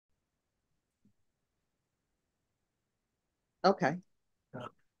Okay.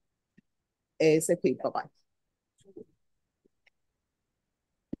 ASAP. Bye-bye.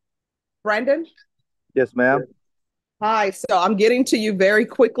 Brandon? Yes, ma'am. Hi. So I'm getting to you very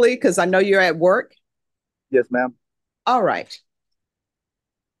quickly because I know you're at work. Yes, ma'am. All right.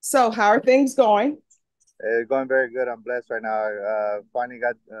 So how are things going? Going very good. I'm blessed right now. I finally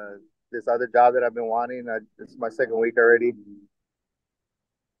got this other job that I've been wanting. It's my second week already.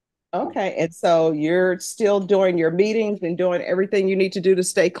 Okay. And so you're still doing your meetings and doing everything you need to do to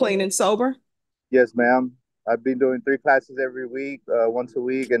stay clean and sober? Yes, ma'am. I've been doing three classes every week, once a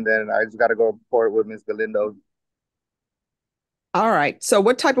week, and then I just got to go report with Miss Galindo. All right. So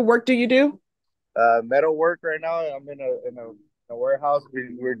what type of work do you do? Metal work right now. I'm in a warehouse.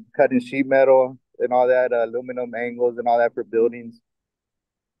 We're cutting sheet metal and all that, aluminum angles and all that for buildings.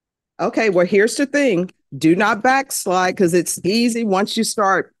 Okay, well, here's the thing. Do not backslide because it's easy once you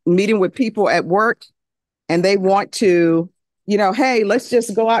start meeting with people at work and they want to, hey, let's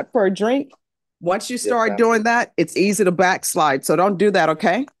just go out for a drink. Once you Yes, start ma'am. doing that, it's easy to backslide. So don't do that,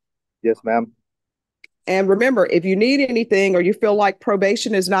 okay? Yes, ma'am. And remember, if you need anything or you feel like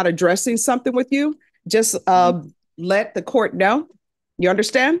probation is not addressing something with you, just Mhm. let the court know. You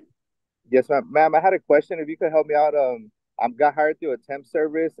understand? Yes, ma'am. Ma'am, I had a question. If you could help me out, I got hired through a temp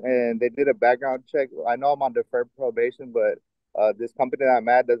service, and they did a background check. I know I'm on deferred probation, but this company that I'm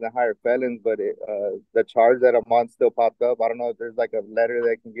at doesn't hire felons, but the charge that I'm on still popped up. I don't know if there's like a letter that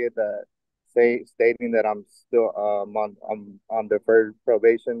I can get that stating that I'm still I'm on deferred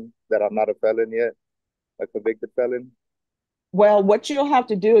probation, that I'm not a felon yet, a convicted felon. Well, what you'll have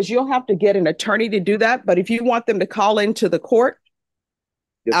to do is you'll have to get an attorney to do that. But if you want them to call into the court,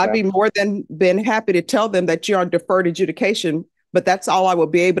 Yes, I'd be ma'am. more than been happy to tell them that you're on deferred adjudication, but that's all I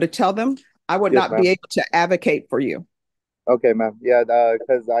would be able to tell them. I would Yes, not be ma'am. able to advocate for you. Okay, ma'am. Yeah,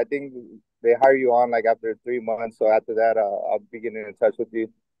 because I think they hire you on like after 3 months. So after that, I'll be getting in touch with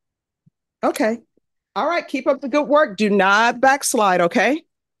you. Okay. All right. Keep up the good work. Do not backslide. Okay.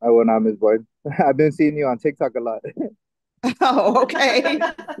 I will not, Miss Boyd. I've been seeing you on TikTok a lot. Oh, okay.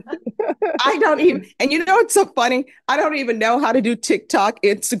 I don't even, and you know, it's so funny. I don't even know how to do TikTok,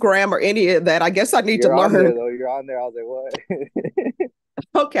 Instagram, or any of that. I guess I need to You're on learn. there though. You're on there. I was like,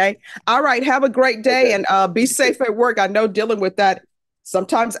 what? Okay. All right. Have a great day Okay. and be You too. safe at work. I know dealing with that,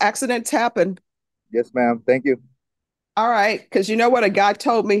 sometimes accidents happen. Yes, ma'am. Thank you. All right. Because you know what? A guy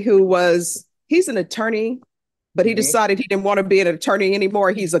told me he's an attorney, but he Hmm. decided he didn't want to be an attorney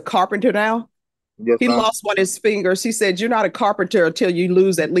anymore. He's a carpenter now. Yes, He ma'am. lost one of his fingers. He said, "You're not a carpenter until you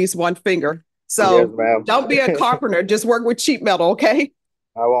lose at least one finger. Yes, So ma'am. don't be a carpenter. Just work with cheap metal. Okay.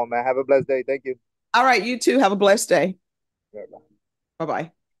 I won't, man. Have a blessed day. Thank you. All right. You too. Have a blessed day. Yeah. Bye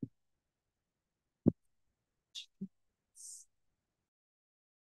bye.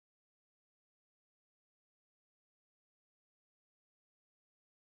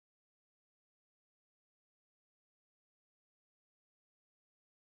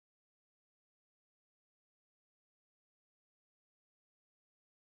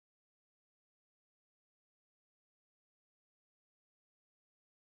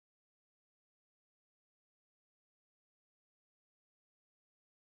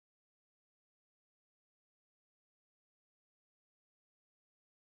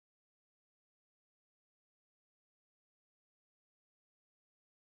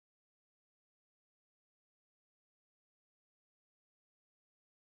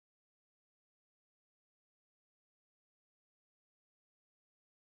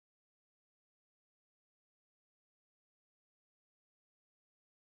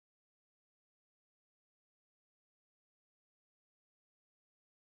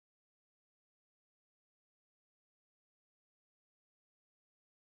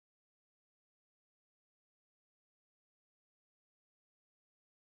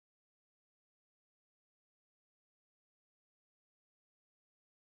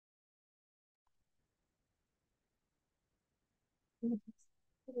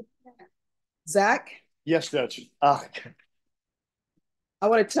 Zach, Yes, Judge. I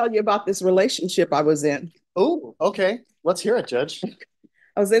want to tell you about this relationship I was in. Oh, okay. Let's hear it, Judge.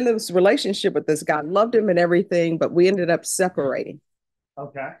 I was in this relationship with this guy, loved him and everything, but we ended up separating.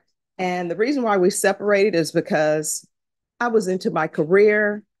 Okay. And the reason why we separated is because I was into my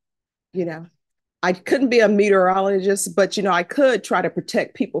career. You know, I couldn't be a meteorologist, but, I could try to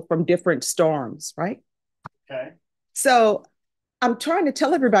protect people from different storms, right? Okay. So I'm trying to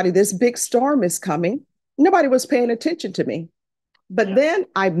tell everybody this big storm is coming. Nobody was paying attention to me. But Yeah. then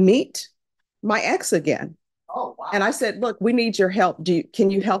I meet my ex again. Oh, And wow. I said, look, we need your help.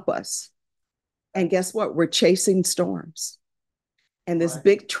 Can you help us? And guess what? We're chasing storms. And this Right.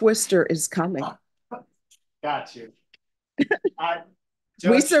 big twister is coming. Got you.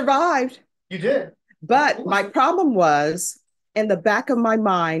 We Judge, survived. you did. But my problem was in the back of my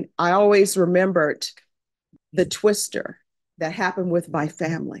mind, I always remembered the twister that happened with my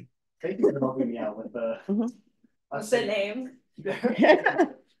family. Thank you for helping me out with the What's the name?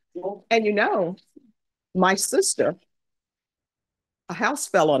 And you know, my sister, a house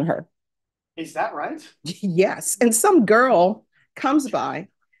fell on her. Is that right? Yes. And some girl comes by.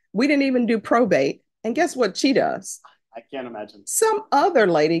 We didn't even do probate. And guess what she does? I can't imagine. Some other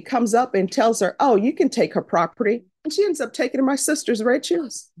lady comes up and tells her, oh, you can take her property. And she ends up taking my sister's red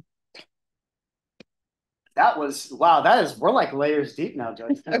shoes. That was wow. That is we're like layers deep now,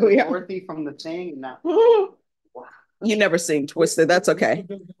 Judge. Oh, yeah. Dorothy from the thing. Now, You never seen Twisted. That's okay.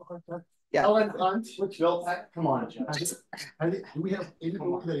 Yeah. Ellen Hunt, Bill Peck. Come on, Judge. Do we have any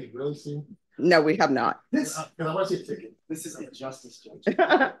movie that you've really seen? No, we have not. This, Because I want to see a ticket. this is injustice, Judge.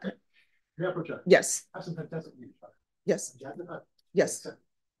 Yeah, for sure. Yes. Have some fantastic movies. Yes. Jasmine Hunt. Yes.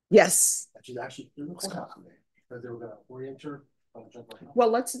 Yes. And she's actually in the courthouse today because they were going to orient her. Well,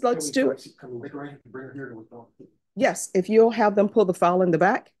 let's do it. Can we bring her here to withdraw? Yes, if you'll have them pull the file in the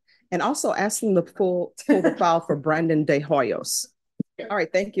back, and also ask them to pull the file for Brandon De Hoyos. All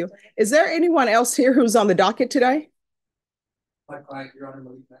right, thank you. Is there anyone else here who's on the docket today? Your Honor,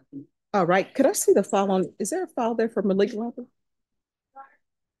 Malik. All right, could I see the file on? Is there a file there for Malik Lambert?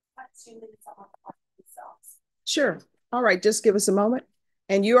 Sure. All right, just give us a moment.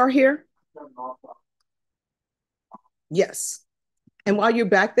 And you are here? Yes. And while you're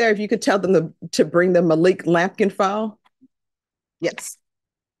back there, if you could tell them to bring the Malik Lampkin file. Yes.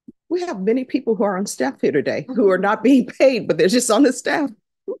 We have many people who are on staff here today who are not being paid, but they're just on the staff.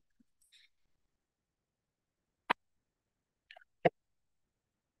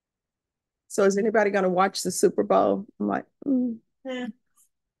 So is anybody going to watch the Super Bowl? I'm like, I'll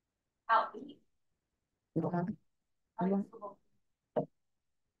eat.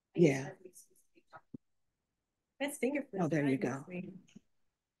 Yeah. Best finger food. Oh, there you go.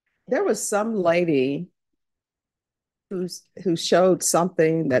 There was some lady who showed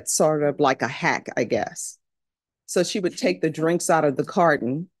something that's sort of like a hack, I guess. So she would take the drinks out of the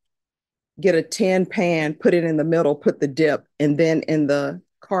carton, get a tin pan, put it in the middle, put the dip, and then in the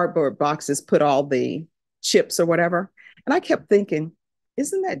cardboard boxes, put all the chips or whatever. And I kept thinking,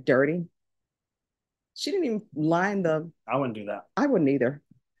 isn't that dirty? She didn't even line the. I wouldn't do that. I wouldn't either.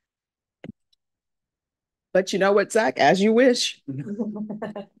 But you know what, Zach? As you wish.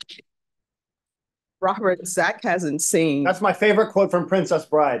 Robert, Zach hasn't seen. That's my favorite quote from Princess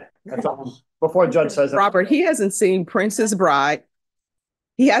Bride. That's all. Before Judge says it. Robert, he hasn't seen Princess Bride.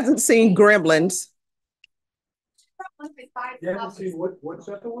 He hasn't seen Gremlins. Yeah, see what's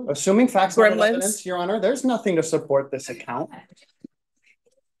that the one? Assuming facts are Gremlins. evidence, Your Honor, there's nothing to support this account.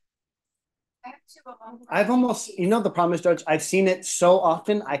 I've almost, the problem is, Judge, I've seen it so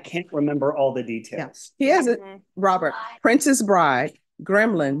often, I can't remember all the details. He hasn't, Robert, Princess Bride,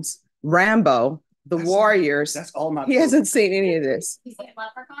 Gremlins, Rambo, The Warriors. That's all not He true. hasn't seen any of this. You see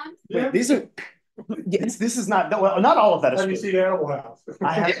Leprechaun? Wait, these are, Yes. this is not, well, not all of that is Have you true. seen Animal House?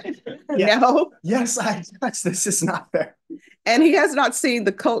 I have, yeah. No, Yes, this is not fair. and he has not seen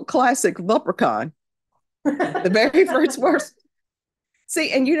the cult classic Leprechaun. The very first verse.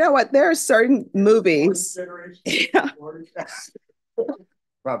 See, and you know what? There are certain movies. Yeah.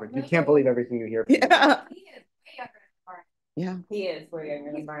 Robert, you can't believe everything you hear. Yeah. He is way younger than Barney. Yeah. He is way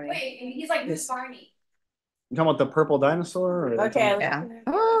younger than Barney. Wait, he's like Yes. this Barney. You talking about the purple dinosaur? Or Okay. Yeah. There's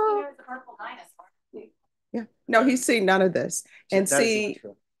Oh, a purple dinosaur. yeah. No, he's seen none of this. And That see, isn't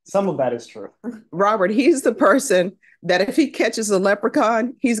true. Some of that is true. Robert, he's the person that if he catches a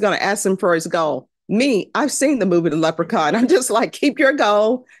leprechaun, he's going to ask him for his goal. Me, I've seen the movie The Leprechaun. I'm just like, keep your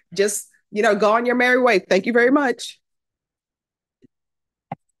goal. Just, go on your merry way. Thank you very much.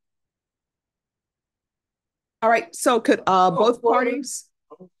 All right. So could both parties,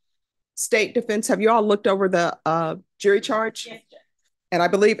 state defense, have you all looked over the jury charge? Yes, Judge. And I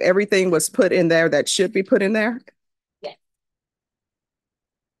believe everything was put in there that should be put in there.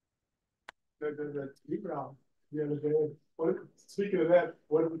 The other day, speaking of that,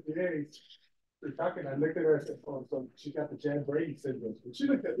 what of the DA? We're talking, I looked at her and said, oh, so she got the Jan Brady syndrome. And she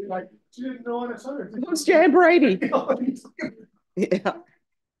looked at me like she didn't know what I saw her. Who's Jan Brady? Yeah.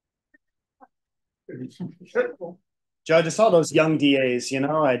 Judge, it's all those young DAs,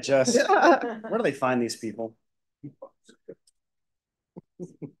 I just, where do they find these people?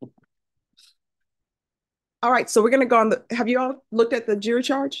 All right, so we're going to go on have you all looked at the jury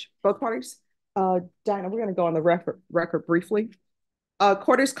charge, both parties? Dinah, we're going to go on the record briefly.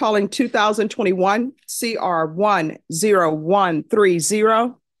 Court is calling 2021 CR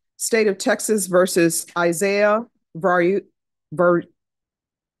 10130, State of Texas versus Isaiah Varju, Varju.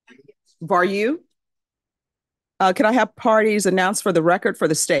 Can I have parties announced for the record for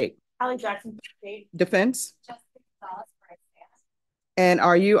the state? Allie Jackson, state. Defense. Jessica Gonzalez for Isaiah. And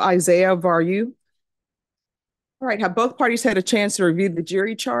are you Isaiah Varju? All right. Have both parties had a chance to review the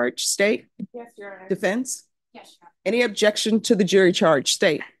jury charge? State. Yes, Your Honor. Defense. Yes, Your Honor. Any objection to the jury charge?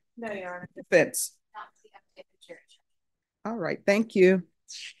 State. No, Your Honor. Defense. Not to the updated jury charge. All right. Thank you.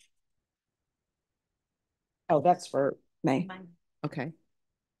 Oh, that's for May. Mine. Okay.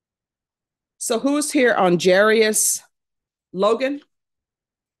 So who's here on Jarius Logan?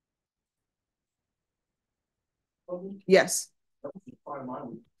 Yes.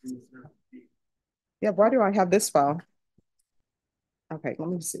 Yeah, why do I have this file? Okay, let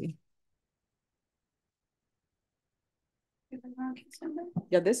me see.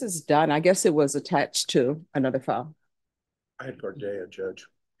 Yeah, this is done. I guess it was attached to another file. I had Gardea, Judge.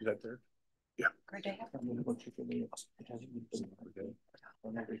 Is that there? Yeah.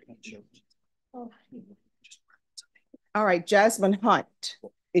 All right, Jasmine Hunt.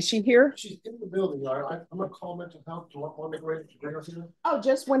 Is she here? She's in the building. I'm gonna call mental health. Do you want me to bring her here? Oh,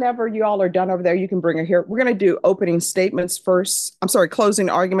 just whenever you all are done over there, you can bring her here. We're going to do opening statements first. I'm sorry, closing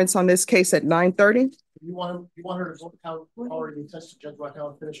arguments on this case at 9:30. You want her to go how already tested Judge Raquel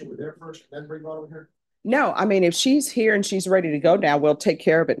and finish it with there first, and then bring her over here? No, I mean, if she's here and she's ready to go now, we'll take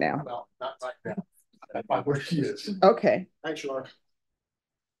care of it now. No, not right now. That's not where she is. Okay. Thanks, Laura.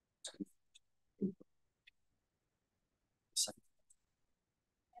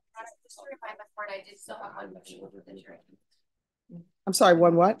 Just to remind the court, I did still have one motion with the jury. I'm sorry,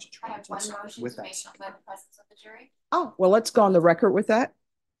 one what? I have one motion to make on the presence of the jury. Oh, well, let's go on the record with that.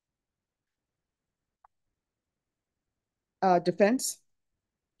 Defense?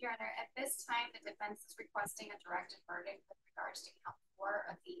 Your Honor, at this time, the defense is requesting a directed verdict with regards to count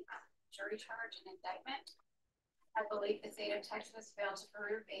 4 of the jury charge and indictment. I believe the state of Texas failed to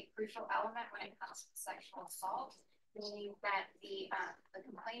prove a crucial element when it comes to sexual assault, meaning that the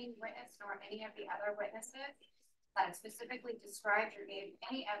complaining witness nor any of the other witnesses that specifically described or gave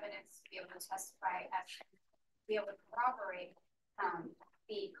any evidence to be able to testify, to be able to corroborate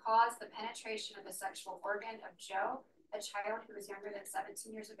the penetration of the sexual organ of Joe, a child who was younger than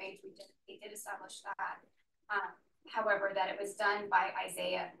 17 years of age. We did establish that. However, that it was done by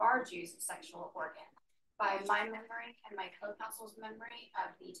Isaiah Varju's sexual organ. By my memory and my co-counsel's memory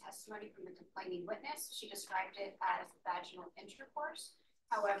of the testimony from the complaining witness, she described it as vaginal intercourse.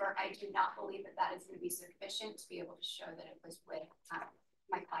 However, I do not believe that that is going to be sufficient to be able to show that it was with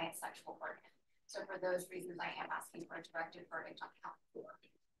my client's sexual organ. So for those reasons, I am asking for a directed verdict on count 4.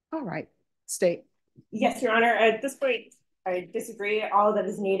 All right. State. Yes, Your Honor. At this point, I disagree. All that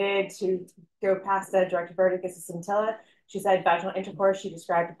is needed to go past the directed verdict is a scintilla. She said vaginal intercourse. She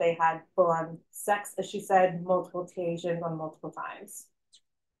described that they had full-on sex, as she said, multiple occasions on multiple times.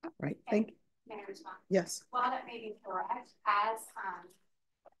 All right. Thank you. May I respond? Yes. While that may be correct, as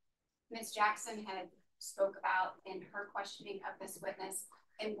Ms. Jackson had spoke about in her questioning of this witness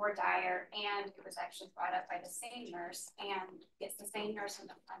in more dire, and it was actually brought up by the same nurse, and it's the same nurse and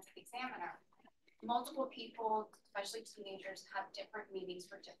the forensic examiner. Multiple people, especially teenagers, have different meanings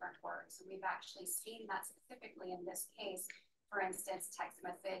for different words. And we've actually seen that specifically in this case, for instance, text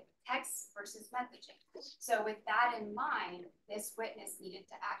versus messaging. So with that in mind, this witness needed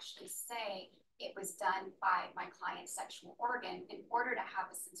to actually say it was done by my client's sexual organ in order to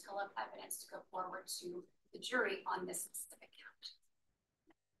have a scintilla of evidence to go forward to the jury on this specific count.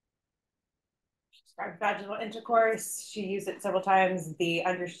 She described vaginal intercourse. She used it several times. The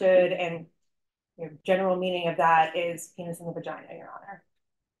understood and general meaning of that is penis in the vagina, Your Honor.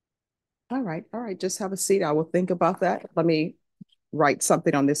 All right. All right. Just have a seat. I will think about that. Let me write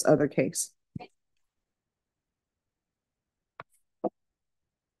something on this other case.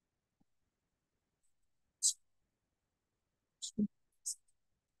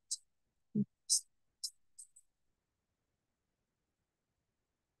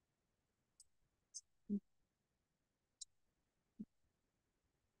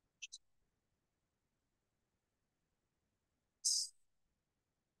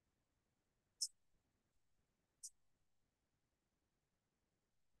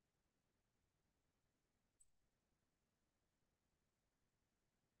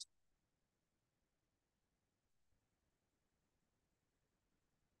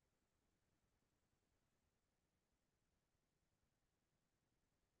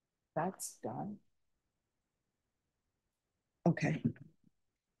 That's done. Okay.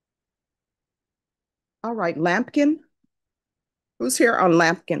 All right, Lampkin. Who's here on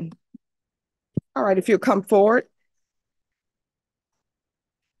Lampkin? All right, if you'll come forward.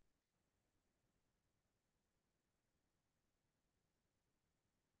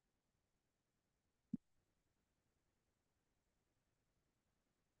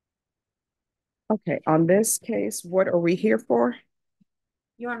 Okay, on this case, what are we here for?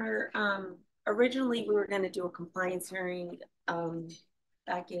 Your Honor, originally we were going to do a compliance hearing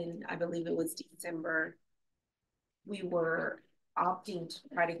back in, I believe it was December. We were opting to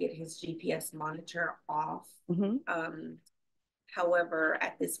try to get his GPS monitor off. However,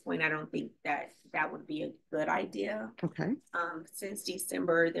 at this point, I don't think that that would be a good idea. Okay. Since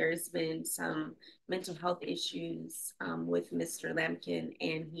December, there's been some mental health issues with Mr. Lampkin,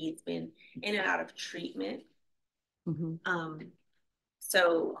 and he's been in and out of treatment.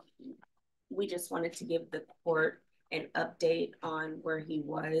 So we just wanted to give the court an update on where he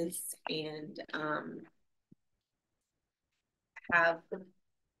was and have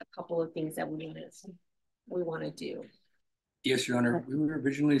a couple of things that we want to do. Yes, Your Honor. We were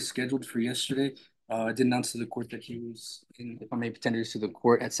originally scheduled for yesterday. I did announce to the court that he was in, if I may pretend to the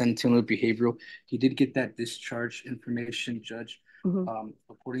court at San Antonio Behavioral. He did get that discharge information, Judge.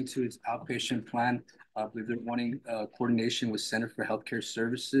 According to his outpatient plan, I believe they're wanting coordination with Center for Healthcare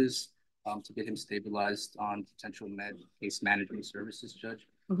Services to get him stabilized on potential case management services, Judge.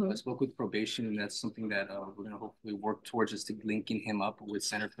 I spoke with probation, and that's something that we're going to hopefully work towards, is to linking him up with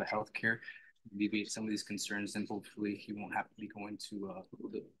Center for Healthcare, alleviate some of these concerns, and hopefully he won't have to be going to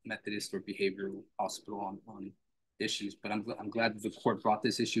the Methodist or behavioral hospital on issues. But I'm glad that the court brought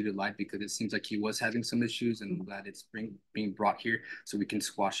this issue to light, because it seems like he was having some issues, and I'm glad it's being brought here so we can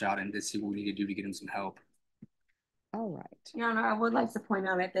squash out and see what we need to do to get him some help. All right. Your Honor, I would like to point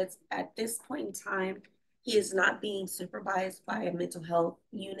out at this point in time, he is not being supervised by a mental health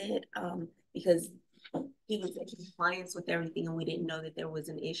unit because he was in compliance with everything and we didn't know that there was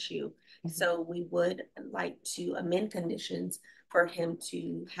an issue. So we would like to amend conditions for him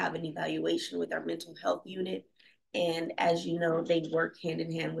to have an evaluation with our mental health unit. And as you know, they work hand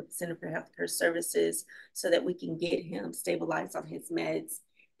in hand with the Center for Healthcare Services so that we can get him stabilized on his meds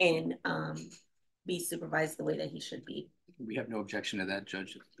and be supervised the way that he should be. We have no objection to that,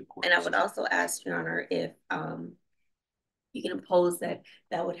 Judge. The court. And I would also ask, Your Honor, if you can impose that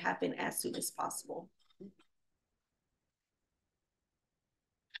would happen as soon as possible.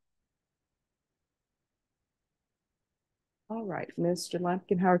 All right, Mr.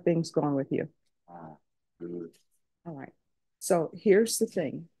 Lampkin, how are things going with you? Good. All right. So here's the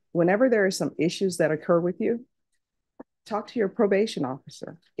thing. Whenever there are some issues that occur with you, talk to your probation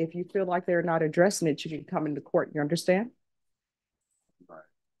officer. If you feel like they're not addressing it, you can come into court. You understand?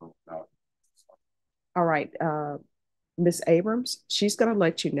 All right. Ms. Abrams, she's going to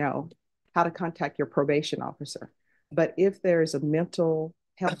let you know how to contact your probation officer. But if there's a mental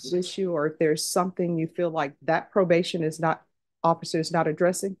health issue, or if there's something you feel like that probation officer is not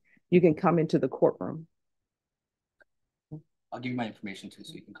addressing, you can come into the courtroom. I'll give you my information too,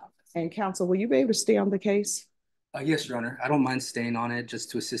 so you can contact. And counsel, will you be able to stay on the case? Yes, Your Honor. I don't mind staying on it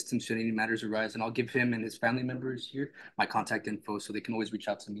just to assist him should any matters arise. And I'll give him and his family members here my contact info so they can always reach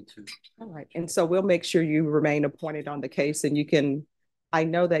out to me too. All right. And so we'll make sure you remain appointed on the case, and you can, I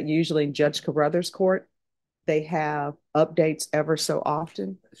know that usually in Judge Carruthers' court, they have updates ever so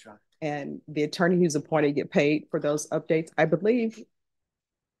often. That's right. And the attorney who's appointed get paid for those updates. I believe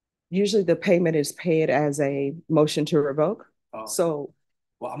usually the payment is paid as a motion to revoke. So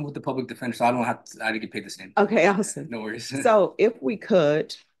well, I'm with the public defender, so I don't have to, I get paid the same. Okay, awesome. No worries. So if we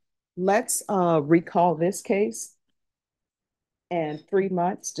could, let's recall this case in 3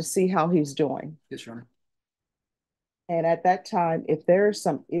 months to see how he's doing. Yes, Your Honor. And at that time, if there are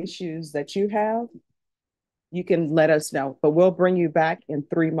some issues that you have, you can let us know, but we'll bring you back in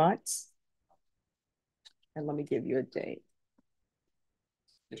 3 months. And let me give you a date.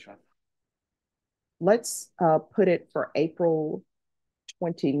 Yes, Your Honor. Let's put it for April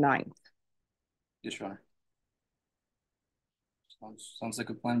 29th. Yes, Your Honor. Sounds like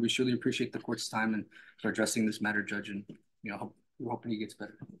a plan. We surely appreciate the court's time and for addressing this matter, Judge, and we're hoping he gets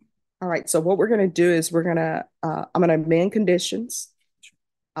better. All right. So what we're going to do is I'm going to amend conditions.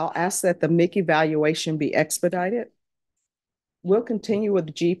 I'll ask that the MIC evaluation be expedited. We'll continue with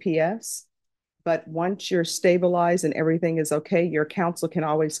the GPS, but once you're stabilized and everything is okay, your counsel can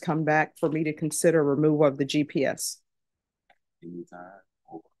always come back for me to consider removal of the GPS.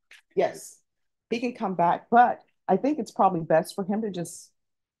 Yes, he can come back, but I think it's probably best for him to just,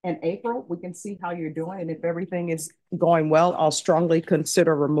 in April, we can see how you're doing. And if everything is going well, I'll strongly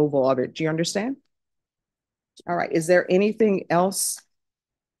consider removal of it. Do you understand? All right. Is there anything else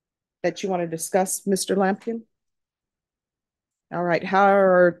that you want to discuss, Mr. Lampkin? All right. How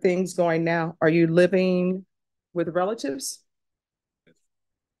are things going now? Are you living with relatives?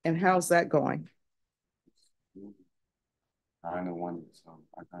 And how's that going? I kind of wanted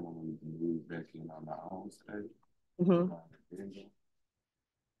to move back in on my own state.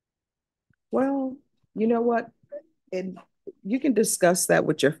 Well, you know what? And you can discuss that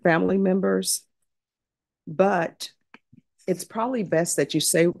with your family members, but it's probably best that you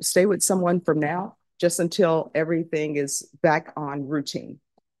stay with someone from now, just until everything is back on routine.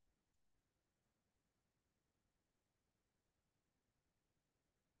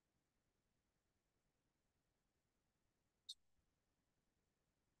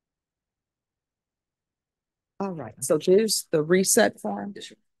 All right, so there's the reset form. Yes,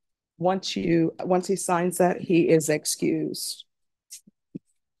 sir. Once he signs that, he is excused.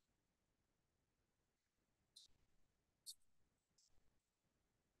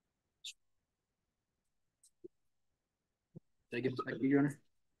 Did I give it back to you, Your Honor?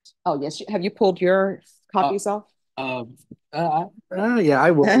 Oh, yes. Have you pulled your copies off? Yeah,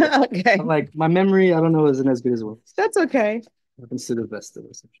 I will. Okay. Like my memory, I don't know, isn't as good as well. That's okay. Happens to the best of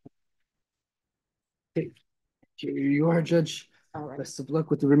us. Okay, here you are, Judge. All right. Best of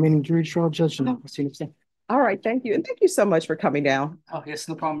luck with the remaining jury trial, Judge. And I'll see you next time. All right. Thank you. And thank you so much for coming down. Oh, yes,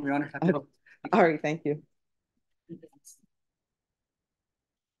 no problem, Your Honor. Happy to help. All right. Thank you.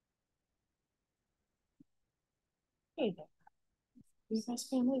 Hey there. You guys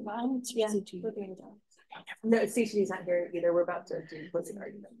family violence? Yeah. We're doing that. No, Stacey's not here either. We're about to do closing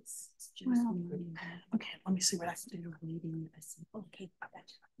arguments. Well, okay, let me see what I can do. Okay, I got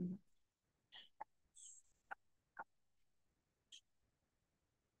you.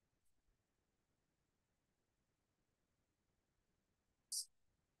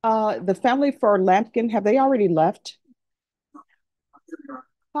 The family for Lampkin, have they already left?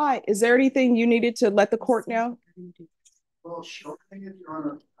 Hi, is there anything you needed to let the court know? Well, sure. You're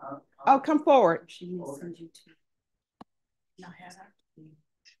on Oh, come forward.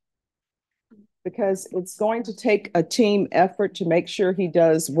 Because it's going to take a team effort to make sure he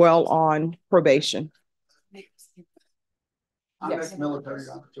does well on probation. I'm Yes. ex-military,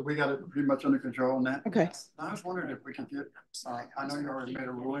 so we got it pretty much under control on that. Okay. I was wondering if we could get, I know you already made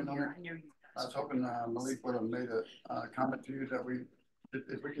a ruling on it. I was hoping Malik would have made a comment to you that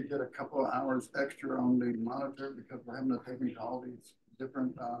if we could get a couple of hours extra on the monitor, because we're having to take him to all these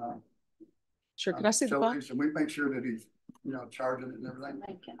different Sure, can I see the file? facilities, and we make sure that he's, charging it and everything.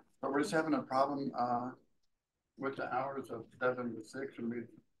 But we're just having a problem with the hours of 7 to 6, and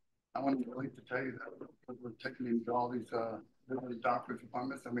I wanted Malik to tell you that we're taking him to all these doctor's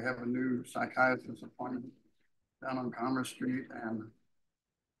appointments, and we have a new psychiatrist appointment down on Commerce Street, and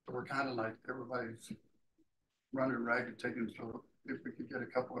so we're kind of like everybody's running ragged, taking, so if we could get a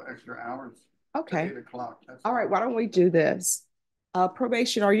couple of extra hours. Okay. At 8 o'clock. All right, why don't we do this?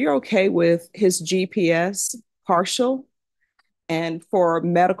 Probation, are you okay with his GPS partial and for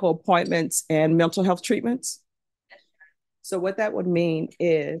medical appointments and mental health treatments? So what that would mean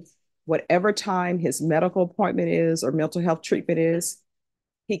is whatever time his medical appointment is or mental health treatment is,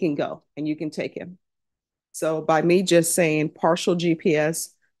 he can go and you can take him. So by me just saying partial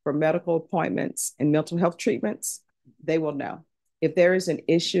GPS for medical appointments and mental health treatments, they will know. If there is an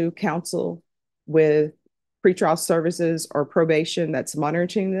issue, counsel, with pretrial services or probation that's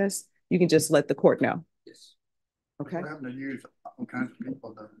monitoring this, you can just let the court know. Yes. Okay. We're having to use all kinds of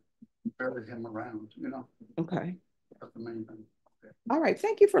people to ferry him around, Okay. That's the main thing. All right.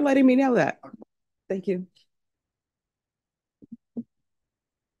 Thank you for letting me know that. Okay. Thank you.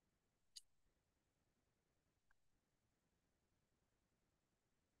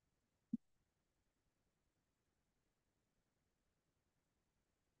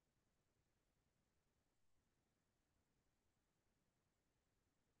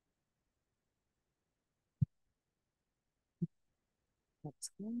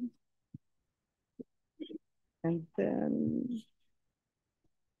 That's good. And then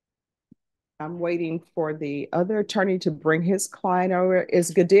I'm waiting for the other attorney to bring his client over.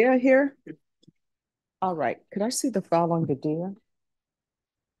 Is Gadea here? All right. Could I see the file on Gadea?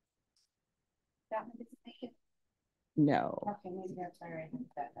 No. Okay, maybe that's why I didn't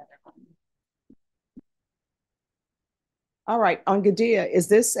that other one. All right. On Gadea, is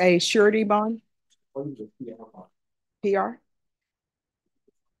this a surety bond? PR?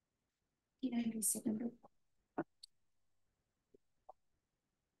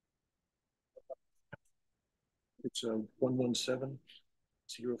 It's 117-0599.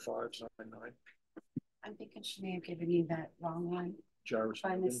 I'm thinking she may have given you that wrong one. Jarvis.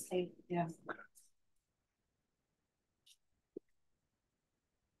 By mistake, yeah.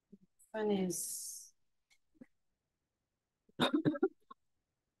 One is. That's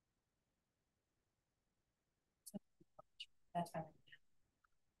right.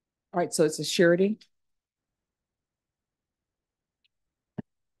 All right. So it's a surety.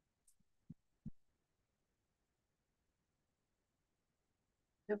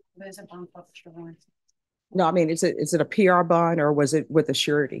 There's a bond forfeiture warrant. No, I mean, is it a PR bond or was it with a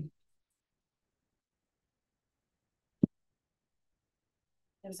surety?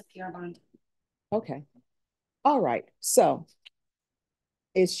 It was a PR bond. Okay. All right. So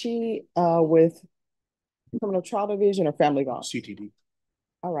is she with criminal trial division or family law? CTD.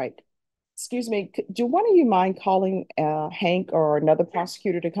 All right. Excuse me, do one of you mind calling Hank or another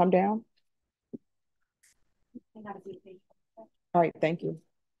prosecutor to come down? All right, thank you.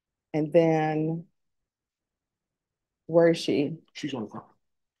 And then where is she? She's on the phone.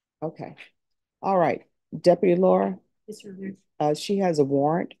 Okay. All right. Deputy Laura, Yes, sir. she has a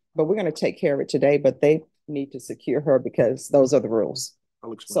warrant, but we're going to take care of it today, but they need to secure her because those are the rules.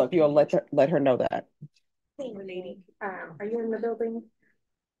 So if you'll let her know that. Hey, lady, are you in the building?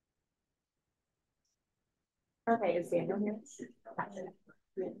 Okay, is Daniel here?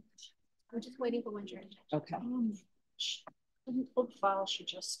 I'm just waiting for one jury. Okay. Old file should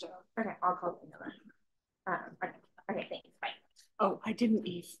just, Okay, I'll call Daniela. Okay, thanks, bye. oh, I didn't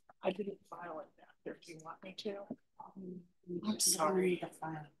file it back there. Do you want me to? I'm sorry.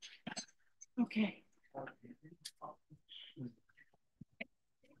 Okay.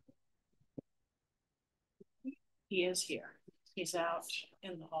 He is here. He's out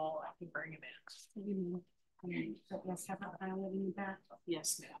in the hall. I can bring him in. Let's have a file in the back.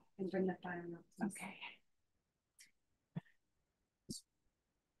 Yes, ma'am. And bring the file up. Okay.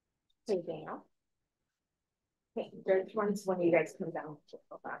 Hey, Daniel. Okay, there's one when you guys come down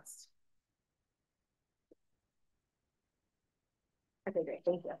real fast. Okay, great,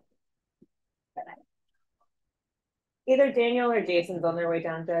 thank you. Bye-bye. Either Daniel or Jason's on their way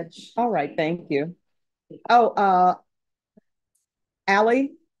down, Judge. All right, thank you. Oh,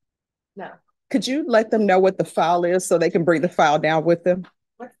 Allie, No. could you let them know what the file is so they can bring the file down with them?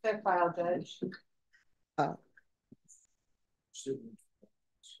 What's their file, Judge? Uh,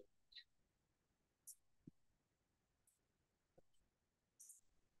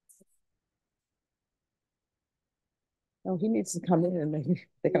 Oh, he needs to come in and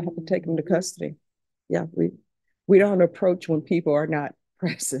they're gonna have to take him to custody. Yeah, we don't approach when people are not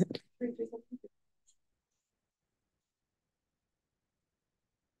present.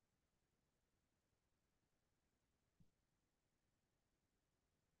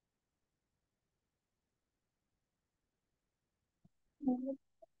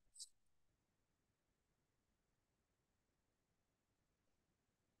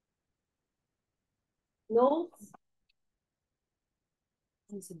 No.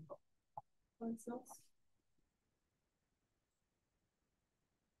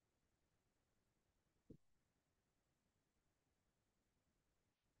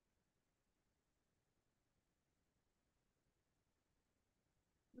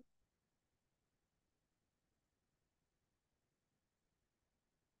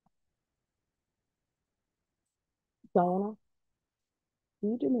 Diana,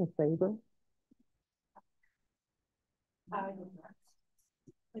 can you do me a favor?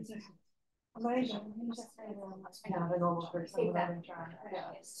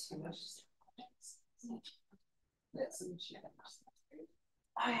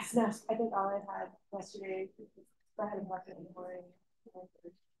 Yes, I think all I had yesterday, I had a market in the morning.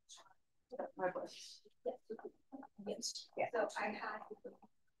 Yes. Yeah. So I had.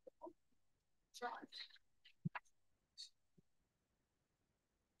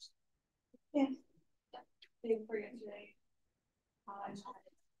 Yeah. Big for yesterday.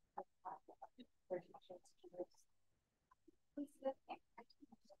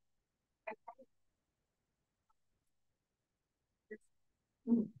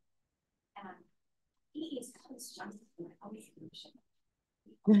 He's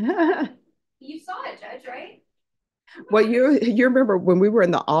you saw it, Judge, right? Well, you remember when we were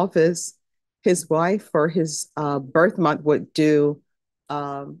in the office, his wife for his birth month would do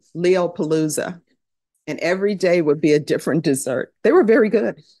Leo Palooza, and every day would be a different dessert. They were very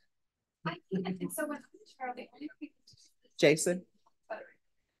good. I think so. Jason?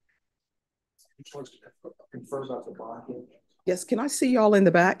 Yes, can I see y'all in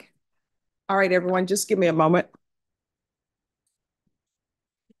the back? All right, everyone, just give me a moment.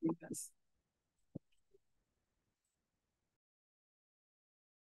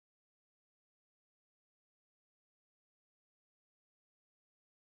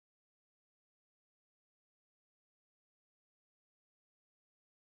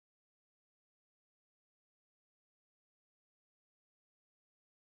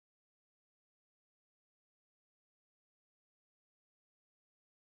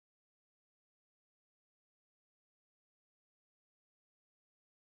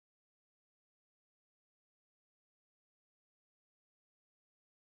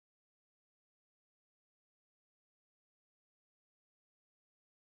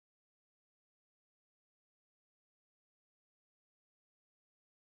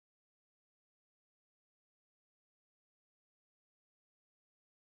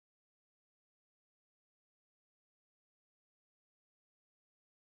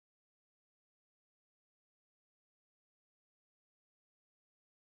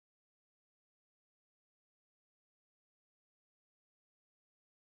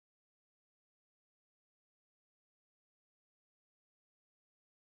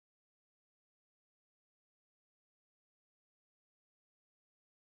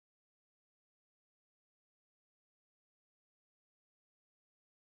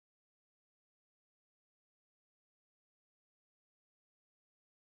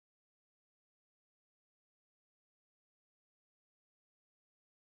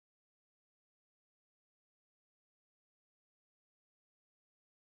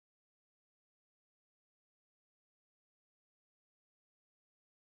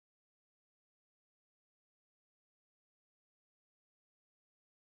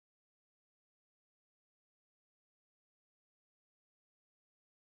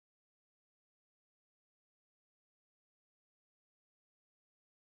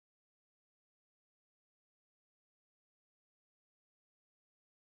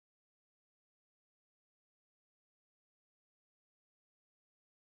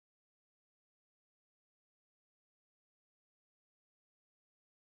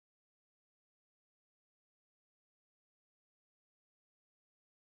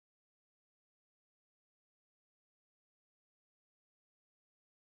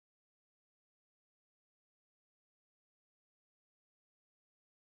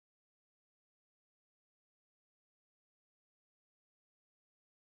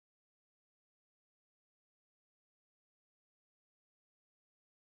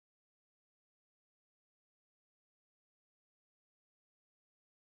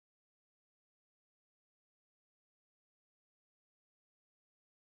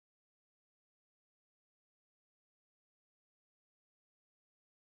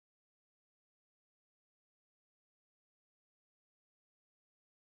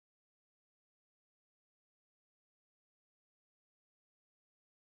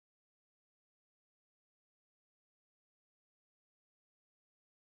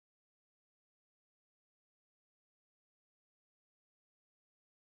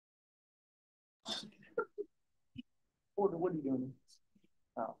 What are you doing?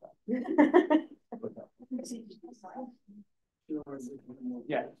 Oh,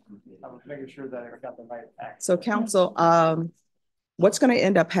 yeah, I was making sure that I got the right act. So council, what's going to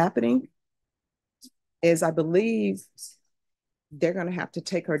end up happening is I believe they're going to have to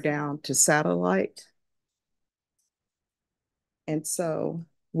take her down to satellite. And so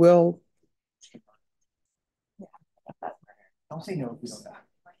we'll. Don't say no if you don't know.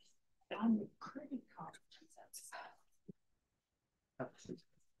 I'm pretty confident.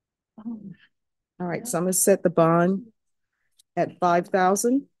 All right, so I'm going to set the bond at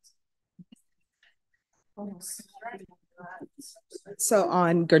 5,000. So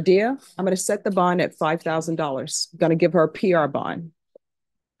on Gardia, I'm going to set the bond at $5,000. I'm going to give her a PR bond.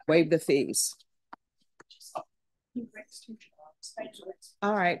 Waive the fees.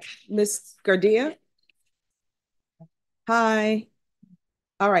 All right, Miss Gardia. Hi.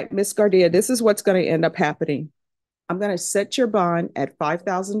 All right, Miss Gardia, this is what's going to end up happening. I'm going to set your bond at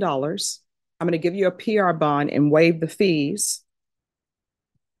 $5,000. I'm going to give you a PR bond and waive the fees.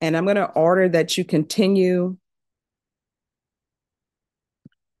 And I'm going to order that you continue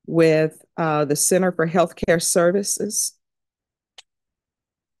with the Center for Healthcare Services.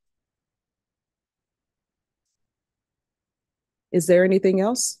 Is there anything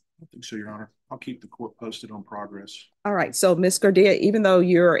else? I think so, Your Honor. I'll keep the court posted on progress. All right. So, Ms. Gardia, even though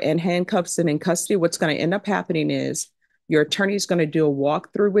you're in handcuffs and in custody, what's going to end up happening is your attorney is going to do a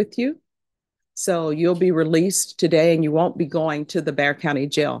walkthrough with you. So you'll be released today and you won't be going to the Bexar County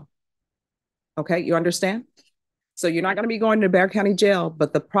Jail. Okay, you understand? So you're not going to be going to Bexar County Jail,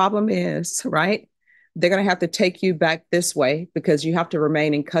 but the problem is, right? They're going to have to take you back this way because you have to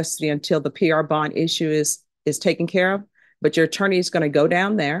remain in custody until the PR bond issue is taken care of. But your attorney is going to go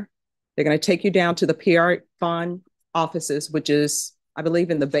down there. They're going to take you down to the PR bond offices, which is, I believe,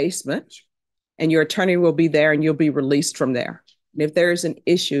 in the basement. And your attorney will be there and you'll be released from there. And if there's an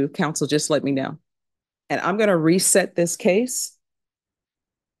issue, counsel, just let me know. And I'm going to reset this case.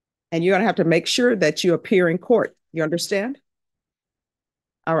 And you're going to have to make sure that you appear in court. You understand?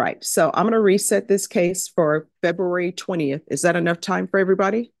 All right. So I'm going to reset this case for February 20th. Is that enough time for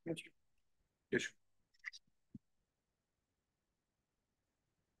everybody? Yes, sir. Yes, sir.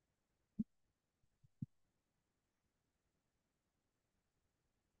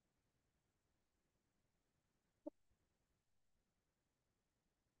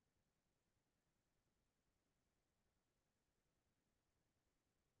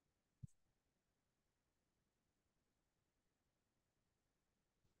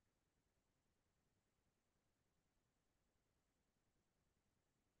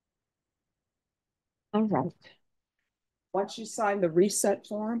 All right. Once you sign the reset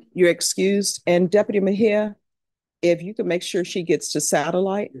form, you're excused. And Deputy Mejia, if you can make sure she gets to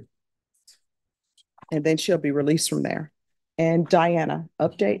satellite, and then she'll be released from there. And Diana,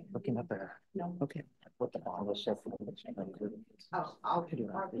 update? Looking up there. No. Okay. What the bond was set for. I'll do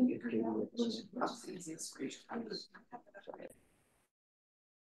it.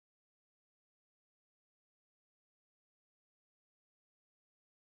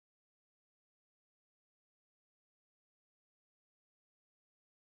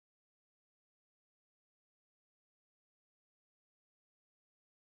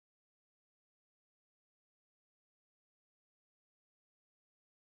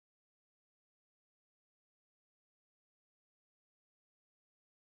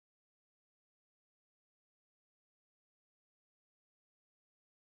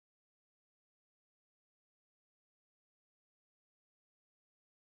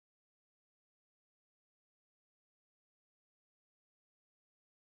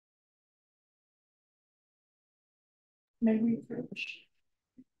 May we finish?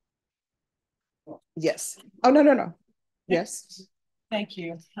 Yes. Oh, no. Yes. Thank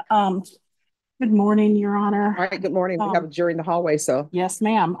you. Good morning, Your Honor. All right. Good morning. We have a jury in the hallway. So yes,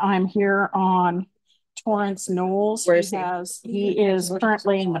 ma'am. I'm here on Torrance Knowles. Where is he? He is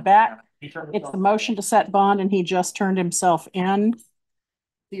currently in the back. It's the motion to set bond, and he just turned himself in.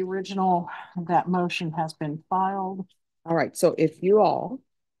 The original, that motion has been filed. all right. So if you all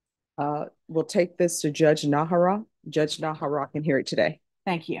will take this to Judge Nahara, Judge Nahara can hear it today.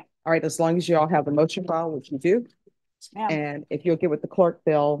 Thank you. All right. As long as you all have the motion file, which you do. Yes, and if you'll get with the clerk,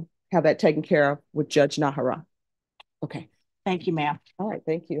 they'll have that taken care of with Judge Nahara. Okay. Thank you, ma'am. All right.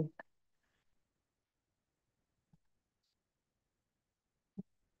 Thank you.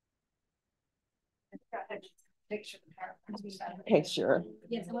 Okay, sure.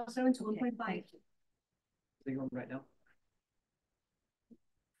 Yes, I'm also into 1.5. Are you going right now?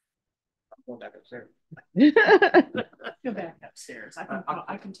 Go back upstairs. Go back upstairs.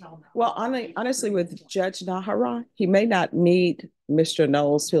 I can tell now. Well, honestly, with Judge Nahara, he may not need Mr.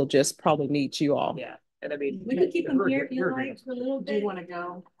 Knowles. He'll just probably need you all. Yeah, and I mean. We can keep him here if you like for a little bit. Do you want to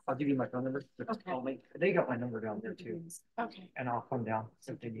go? I'll give you my phone number. Just call me. They got my number down there too. Okay. And I'll come down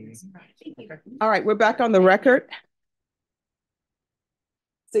if they need me. Okay. All right, we're back on the record.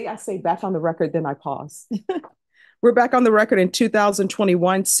 See, I say back on the record, then I pause. We're back on the record in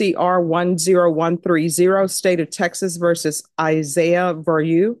 2021 CR 10130, State of Texas versus Isaiah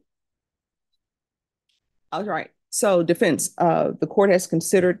Varju. All right, so defense, the court has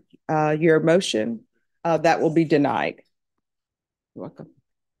considered your motion. That will be denied. You're welcome.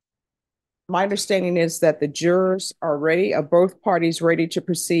 My understanding is that the jurors are ready, both parties ready to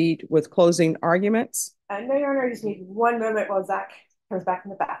proceed with closing arguments. No, Your Honor, I just need one moment while Zach comes back in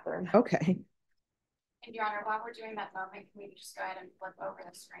the bathroom. Okay. And Your Honor, while we're doing that moment, can we just go ahead and flip over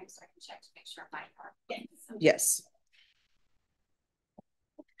the screen so I can check to make sure my part? Yes.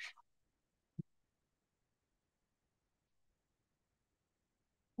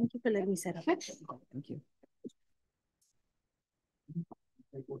 Thank you for letting me set up. Thank you.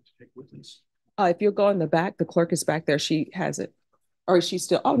 If you'll go in the back, the clerk is back there. She has it. Or is she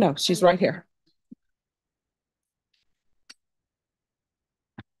still? Oh, no, she's right here.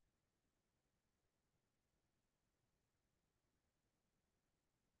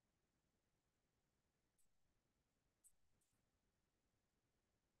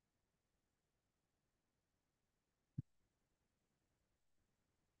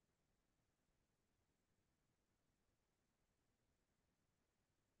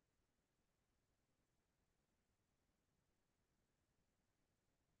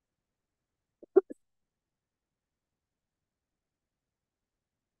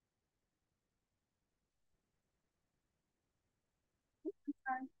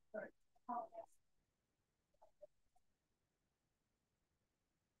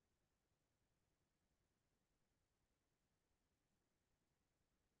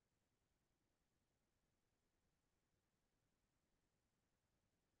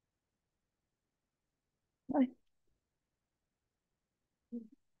 Hi.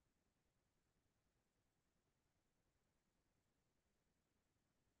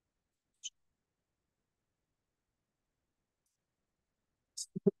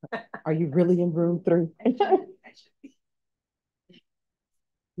 Are you really in room 3?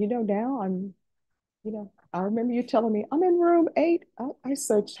 Now I remember you telling me I'm in room 8. I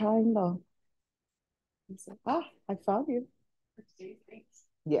searched high and low. I said, I found you.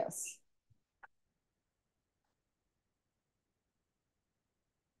 Yes.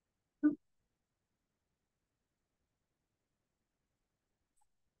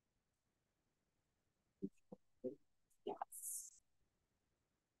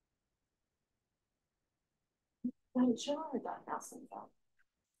 I'm sure I got Nelson though.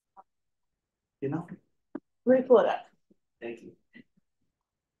 You know? Let me pull it up. Thank you.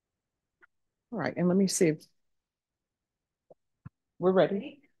 All right, and let me see if we're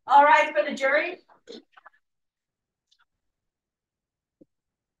ready. All right, for the jury.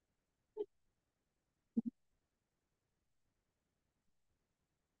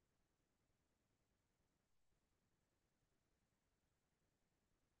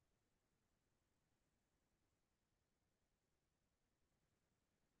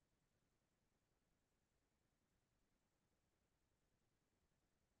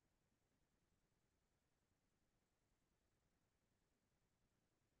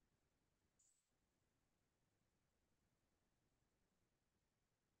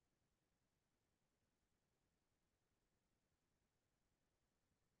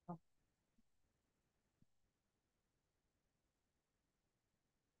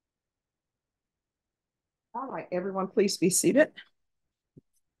 All right, everyone, please be seated.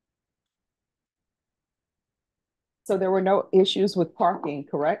 So there were no issues with parking,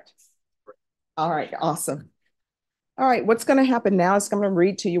 correct? All right, awesome. All right, what's going to happen now is I'm going to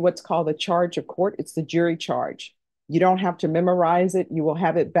read to you what's called the charge of court. It's the jury charge. You don't have to memorize it. You will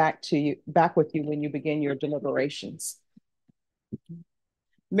have it back with you when you begin your deliberations.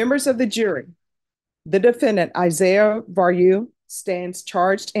 Members of the jury, the defendant, Isaiah Varju, stands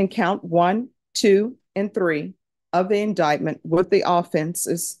charged in count 1, 2, and 3 of the indictment with the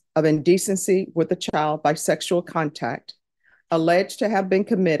offenses of indecency with a child by sexual contact, alleged to have been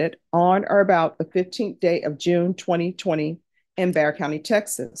committed on or about the 15th day of June 2020 in Bexar County,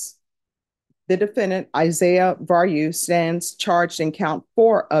 Texas. The defendant, Isaiah Varju, stands charged in count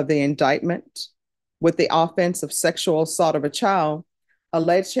 4 of the indictment with the offense of sexual assault of a child,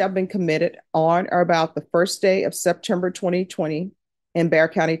 alleged to have been committed on or about the first day of September 2020 in Bexar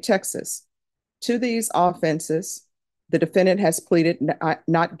County, Texas. To these offenses, the defendant has pleaded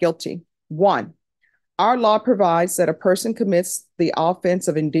not guilty. 1, our law provides that a person commits the offense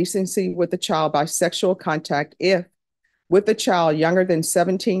of indecency with a child by sexual contact if, with a child younger than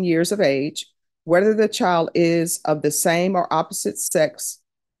 17 years of age, whether the child is of the same or opposite sex,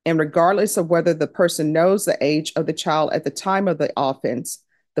 and regardless of whether the person knows the age of the child at the time of the offense,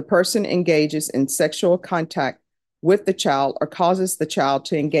 the person engages in sexual contact with the child or causes the child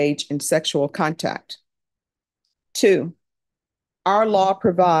to engage in sexual contact. 2, our law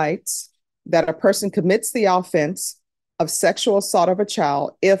provides that a person commits the offense of sexual assault of a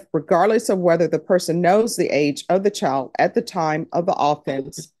child if, regardless of whether the person knows the age of the child at the time of the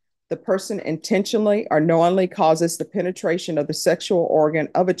offense, the person intentionally or knowingly causes the penetration of the sexual organ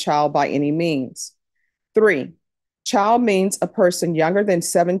of a child by any means. 3, child means a person younger than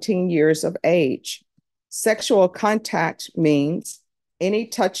 17 years of age. Sexual contact means any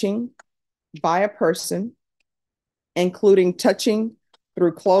touching by a person, including touching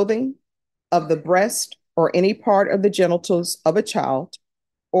through clothing of the breast or any part of the genitals of a child,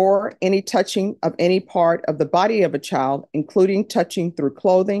 or any touching of any part of the body of a child, including touching through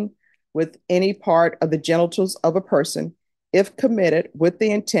clothing with any part of the genitals of a person, if committed with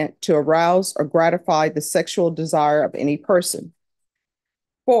the intent to arouse or gratify the sexual desire of any person.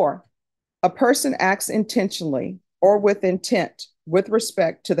 4, a person acts intentionally or with intent with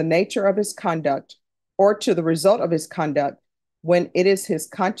respect to the nature of his conduct or to the result of his conduct when it is his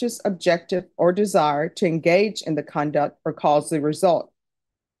conscious objective or desire to engage in the conduct or cause the result.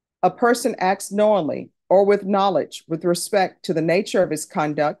 A person acts knowingly or with knowledge with respect to the nature of his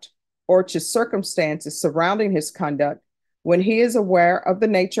conduct or to circumstances surrounding his conduct when he is aware of the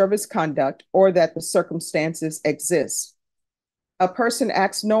nature of his conduct or that the circumstances exist. A person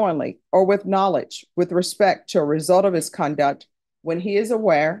acts knowingly or with knowledge with respect to a result of his conduct when he is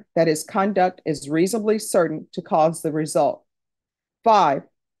aware that his conduct is reasonably certain to cause the result. 5,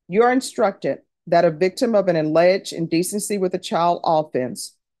 you are instructed that a victim of an alleged indecency with a child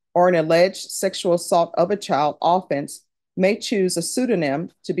offense or an alleged sexual assault of a child offense may choose a pseudonym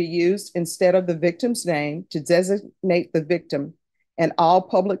to be used instead of the victim's name to designate the victim in all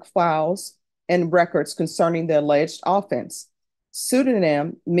public files and records concerning the alleged offense.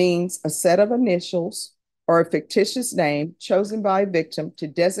 Pseudonym means a set of initials or a fictitious name chosen by a victim to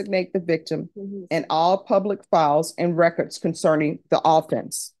designate the victim in all public files and records concerning the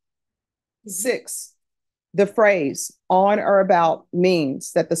offense. 6, the phrase on or about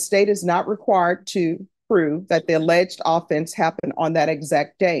means that the state is not required to prove that the alleged offense happened on that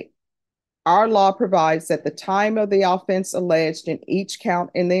exact date. Our law provides that the time of the offense alleged in each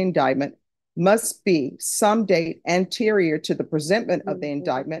count in the indictment must be some date anterior to the presentment of the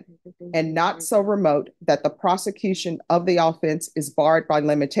indictment and not so remote that the prosecution of the offense is barred by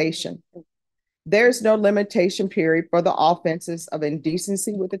limitation. There is no limitation period for the offenses of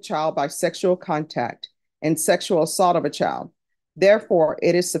indecency with a child by sexual contact and sexual assault of a child. Therefore,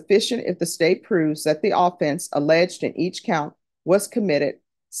 it is sufficient if the state proves that the offense alleged in each count was committed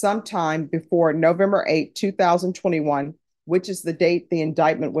sometime before November 8, 2021, which is the date the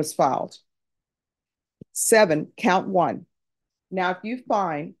indictment was filed. 7, count 1. Now, if you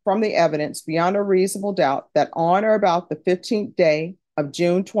find from the evidence beyond a reasonable doubt that on or about the 15th day of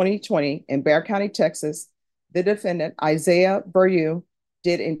June 2020 in Bexar County, Texas, the defendant, Isaiah Varju,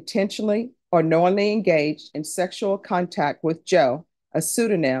 did intentionally or knowingly engage in sexual contact with Joe, a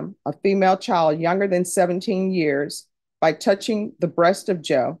pseudonym, a female child younger than 17 years, by touching the breast of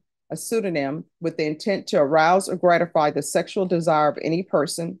Joe, a pseudonym, with the intent to arouse or gratify the sexual desire of any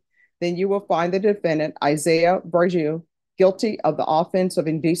person, then you will find the defendant, Isaiah Varju, guilty of the offense of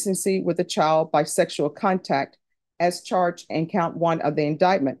indecency with a child by sexual contact as charged in count 1 of the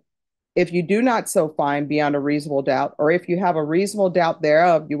indictment. If you do not so find beyond a reasonable doubt, or if you have a reasonable doubt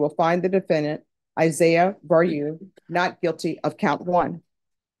thereof, you will find the defendant, Isaiah Varju, not guilty of count 1.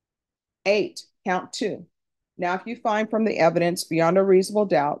 8, count 2. Now, if you find from the evidence beyond a reasonable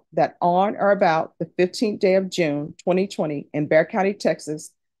doubt that on or about the 15th day of June 2020 in Bexar County,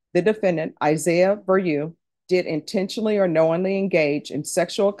 Texas, the defendant, Isaiah Varju, did intentionally or knowingly engage in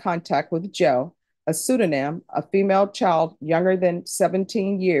sexual contact with Joe, a pseudonym, a female child younger than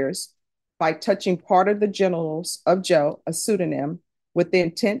 17 years, by touching part of the genitals of Joe, a pseudonym, with the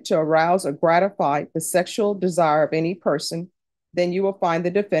intent to arouse or gratify the sexual desire of any person, then you will find the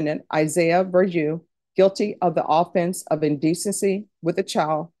defendant, Isaiah Varju, guilty of the offense of indecency with a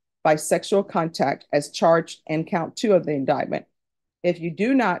child by sexual contact as charged in count 2 of the indictment. If you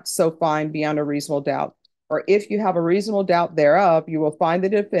do not so find beyond a reasonable doubt, or if you have a reasonable doubt thereof, you will find the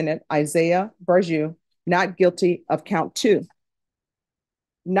defendant, Isaiah Varju, not guilty of count 2.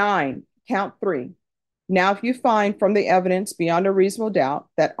 9, Count 3. Now, if you find from the evidence beyond a reasonable doubt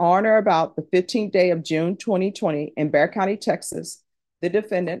that on or about the 15th day of June 2020 in Bexar County, Texas, the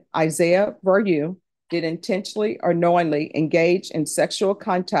defendant, Isaiah Varju, did intentionally or knowingly engage in sexual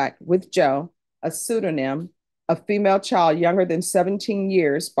contact with Joe, a pseudonym, a female child younger than 17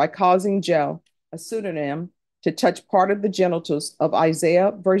 years, by causing Joe, a pseudonym, to touch part of the genitals of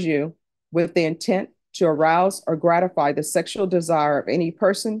Isaiah Varju with the intent to arouse or gratify the sexual desire of any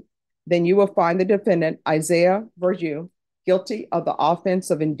person, then you will find the defendant, Isaiah Varju, guilty of the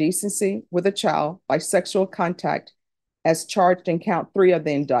offense of indecency with a child by sexual contact as charged in count 3 of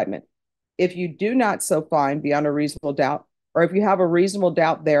the indictment. If you do not so find beyond a reasonable doubt, or if you have a reasonable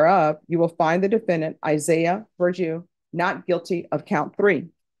doubt thereof, you will find the defendant, Isaiah Varju, not guilty of count 3.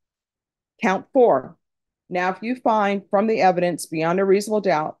 Count 4. Now, if you find from the evidence beyond a reasonable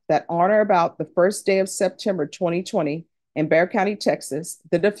doubt that on or about the first day of September 2020 in Bexar County, Texas,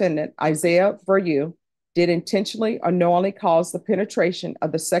 the defendant, Isaiah Varju, did intentionally or knowingly cause the penetration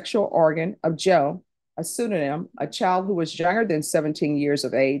of the sexual organ of Joe, a pseudonym, a child who was younger than 17 years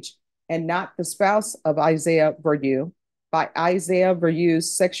of age, and not the spouse of Isaiah Varju, by Isaiah Varju's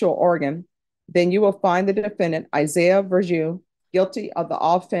sexual organ, then you will find the defendant, Isaiah Varju, guilty of the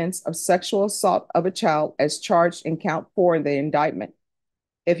offense of sexual assault of a child as charged in count 4 in the indictment.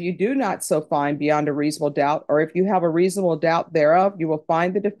 If you do not so find beyond a reasonable doubt, or if you have a reasonable doubt thereof, you will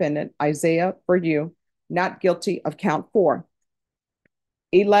find the defendant, Isaiah Varju, not guilty of count 4.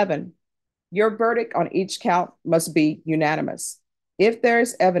 11. Your verdict on each count must be unanimous. If there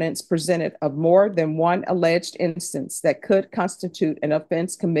is evidence presented of more than one alleged instance that could constitute an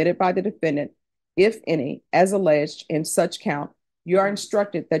offense committed by the defendant, if any, as alleged in such count, you are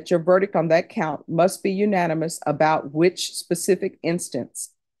instructed that your verdict on that count must be unanimous about which specific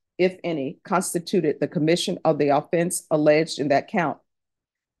instance, if any, constituted the commission of the offense alleged in that count.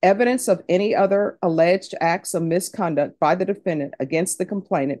 Evidence of any other alleged acts of misconduct by the defendant against the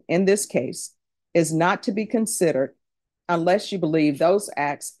complainant in this case is not to be considered unless you believe those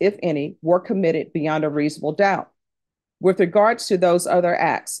acts, if any, were committed beyond a reasonable doubt. With regards to those other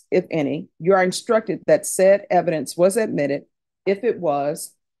acts, if any, you are instructed that said evidence was admitted, if it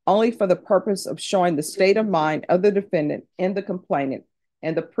was, only for the purpose of showing the state of mind of the defendant and the complainant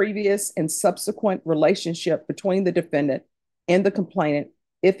and the previous and subsequent relationship between the defendant and the complainant,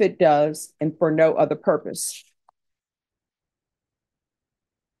 if it does, and for no other purpose.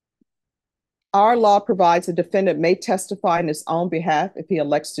 Our law provides the defendant may testify in his own behalf if he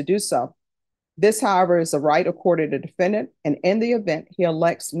elects to do so. This, however, is a right accorded to the defendant, and in the event he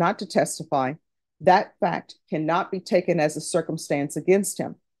elects not to testify, that fact cannot be taken as a circumstance against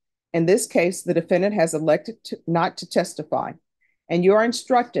him. In this case, the defendant has elected not to testify, and you are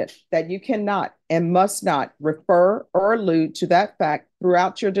instructed that you cannot and must not refer or allude to that fact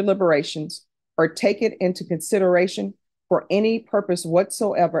throughout your deliberations or take it into consideration for any purpose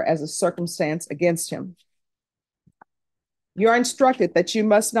whatsoever as a circumstance against him. You are instructed that you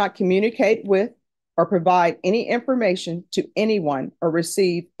must not communicate with or provide any information to anyone or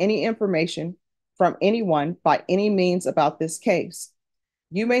receive any information from anyone by any means about this case.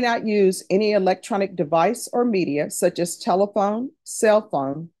 You may not use any electronic device or media such as telephone, cell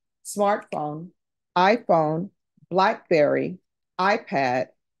phone, smartphone, iPhone, BlackBerry, iPad,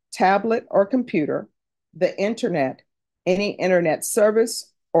 tablet or computer, the internet, any internet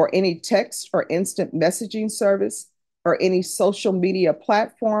service or any text or instant messaging service or any social media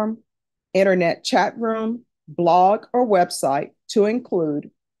platform, internet chat room, blog or website to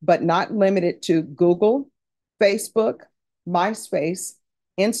include, but not limited to Google, Facebook, MySpace,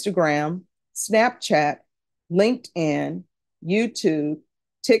 Instagram, Snapchat, LinkedIn, YouTube,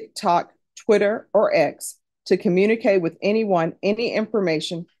 TikTok, Twitter, or X to communicate with anyone, any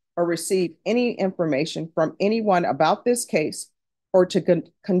information, or receive any information from anyone about this case, or to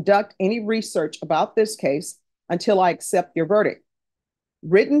conduct any research about this case until I accept your verdict.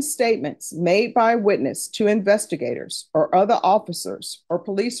 Written statements made by a witness to investigators or other officers or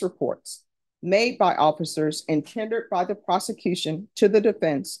police reports made by officers and tendered by the prosecution to the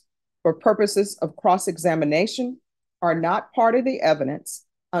defense for purposes of cross-examination are not part of the evidence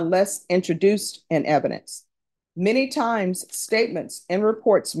unless introduced in evidence. Many times, statements and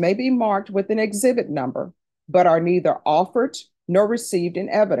reports may be marked with an exhibit number, but are neither offered nor received in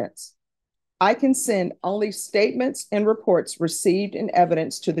evidence. I can send only statements and reports received in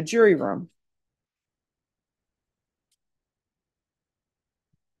evidence to the jury room.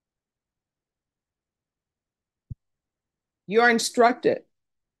 You are instructed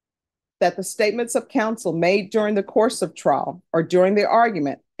that the statements of counsel made during the course of trial or during the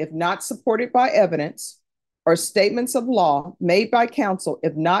argument, if not supported by evidence, or statements of law made by counsel,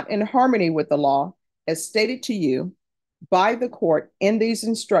 if not in harmony with the law, as stated to you by the court in these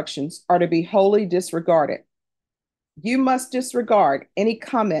instructions, are to be wholly disregarded. You must disregard any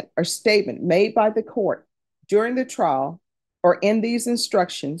comment or statement made by the court during the trial or in these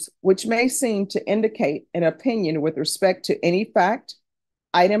instructions, which may seem to indicate an opinion with respect to any fact,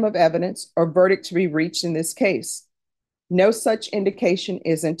 item of evidence, or verdict to be reached in this case. No such indication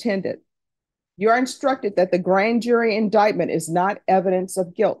is intended. You are instructed that the grand jury indictment is not evidence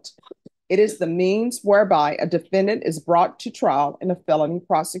of guilt. It is the means whereby a defendant is brought to trial in a felony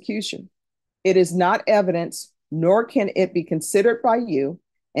prosecution. It is not evidence, nor can it be considered by you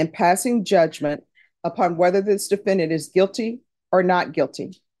in passing judgment upon whether this defendant is guilty or not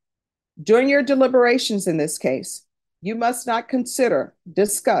guilty. During your deliberations in this case, you must not consider,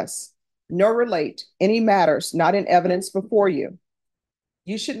 discuss, nor relate any matters not in evidence before you.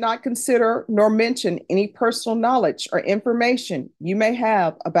 You should not consider nor mention any personal knowledge or information you may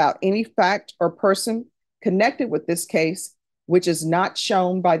have about any fact or person connected with this case, which is not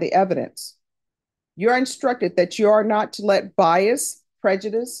shown by the evidence. You are instructed that you are not to let bias,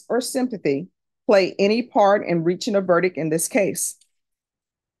 prejudice, or sympathy play any part in reaching a verdict in this case.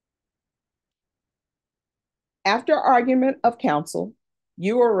 After argument of counsel,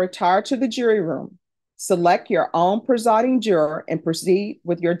 you will retire to the jury room, select your own presiding juror, and proceed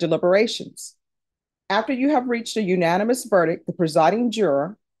with your deliberations. After you have reached a unanimous verdict, the presiding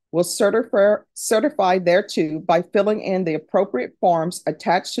juror will certify thereto by filling in the appropriate forms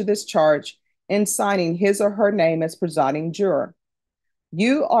attached to this charge and signing his or her name as presiding juror.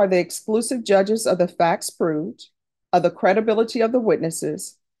 You are the exclusive judges of the facts proved, of the credibility of the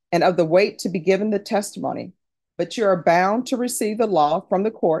witnesses, and of the weight to be given the testimony, but you are bound to receive the law from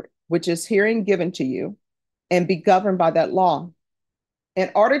the court, which is herein given to you, and be governed by that law.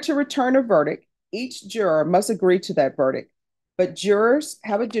 In order to return a verdict, each juror must agree to that verdict, but jurors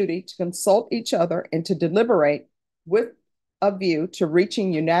have a duty to consult each other and to deliberate with a view to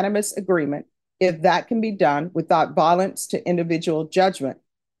reaching unanimous agreement, if that can be done without violence to individual judgment.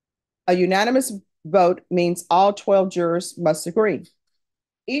 A unanimous vote means all 12 jurors must agree.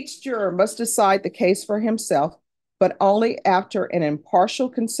 Each juror must decide the case for himself, but only after an impartial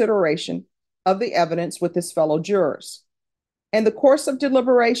consideration of the evidence with his fellow jurors. In the course of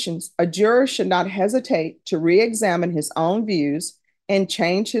deliberations, a juror should not hesitate to re-examine his own views and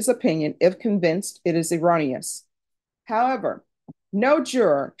change his opinion if convinced it is erroneous. However, no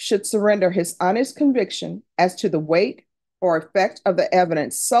juror should surrender his honest conviction as to the weight or effect of the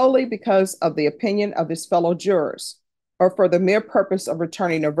evidence solely because of the opinion of his fellow jurors or for the mere purpose of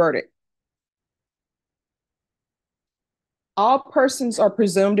returning a verdict. All persons are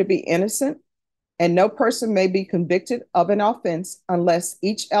presumed to be innocent, and no person may be convicted of an offense unless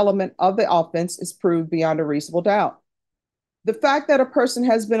each element of the offense is proved beyond a reasonable doubt. The fact that a person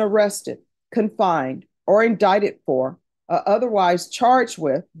has been arrested, confined, or indicted for, or otherwise charged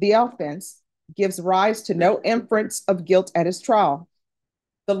with the offense gives rise to no inference of guilt at his trial.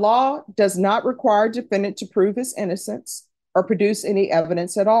 The law does not require a defendant to prove his innocence or produce any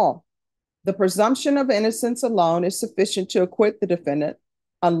evidence at all. The presumption of innocence alone is sufficient to acquit the defendant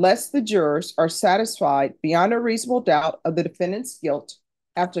unless the jurors are satisfied beyond a reasonable doubt of the defendant's guilt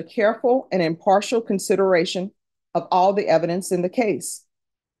after careful and impartial consideration of all the evidence in the case.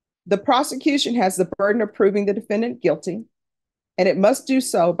 The prosecution has the burden of proving the defendant guilty, and it must do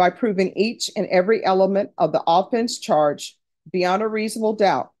so by proving each and every element of the offense charged beyond a reasonable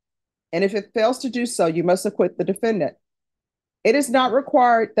doubt. And if it fails to do so, you must acquit the defendant. It is not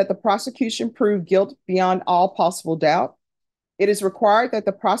required that the prosecution prove guilt beyond all possible doubt. It is required that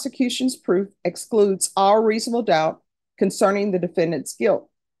the prosecution's proof excludes all reasonable doubt concerning the defendant's guilt.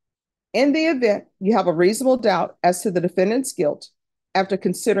 In the event you have a reasonable doubt as to the defendant's guilt, after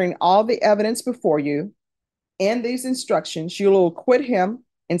considering all the evidence before you and these instructions, you will acquit him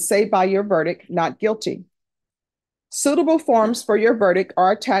and say by your verdict, not guilty. Suitable forms for your verdict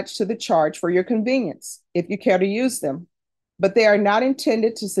are attached to the charge for your convenience, if you care to use them, but they are not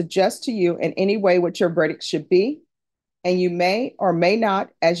intended to suggest to you in any way what your verdict should be, and you may or may not,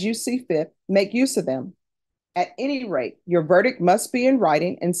 as you see fit, make use of them. At any rate, your verdict must be in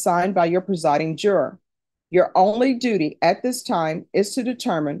writing and signed by your presiding juror. Your only duty at this time is to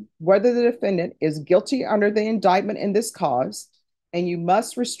determine whether the defendant is guilty under the indictment in this cause, and you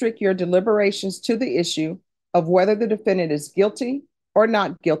must restrict your deliberations to the issue of whether the defendant is guilty or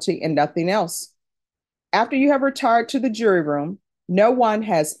not guilty and nothing else. After you have retired to the jury room, no one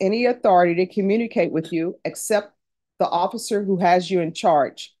has any authority to communicate with you except the officer who has you in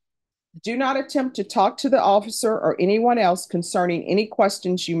charge. Do not attempt to talk to the officer or anyone else concerning any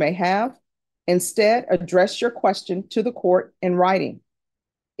questions you may have Instead, address your question to the court in writing.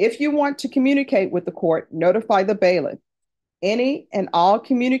 If you want to communicate with the court, notify the bailiff. Any and all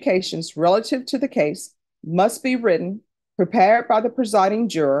communications relative to the case must be written, prepared by the presiding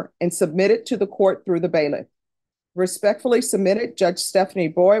juror, and submitted to the court through the bailiff. Respectfully submitted, Judge Stephanie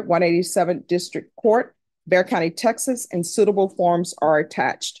Boyd, 187th District Court, Bexar County, Texas, and suitable forms are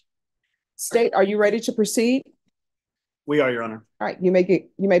attached. State, are you ready to proceed? We are, Your Honor. All right, you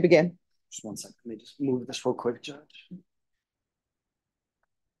may begin. Just one second. Let me just move this real quick, Judge.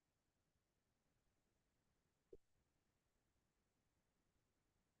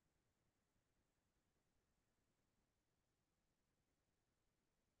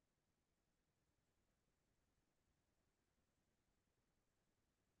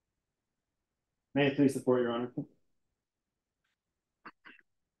 May it please the court, Your Honor.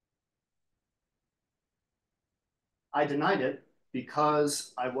 I denied it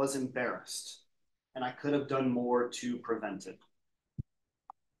because I was embarrassed and I could have done more to prevent it.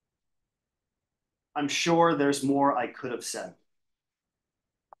 I'm sure there's more I could have said.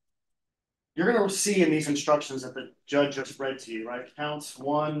 You're going to see in these instructions that the judge just read to you, right? Counts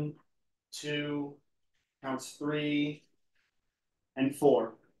 1, 2, counts 3, and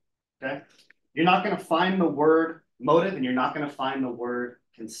 4, okay? You're not going to find the word motive and you're not going to find the word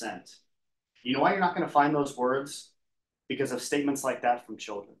consent. You know why you're not going to find those words? Because of statements like that from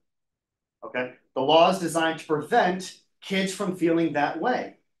children, okay? The law is designed to prevent kids from feeling that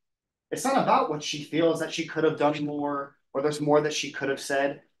way. It's not about what she feels that she could have done more or there's more that she could have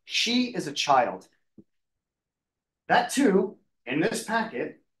said. She is a child. That too, in this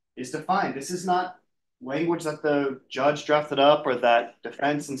packet, is defined. This is not language that the judge drafted up or that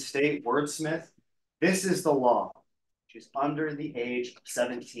defense and state wordsmith. This is the law. She's under the age of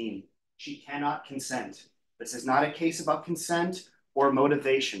 17. She cannot consent. This is not a case about consent or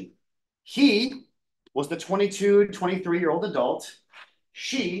motivation. He was the 22, 23-year-old adult.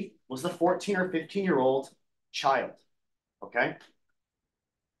 She was the 14 or 15-year-old child, okay?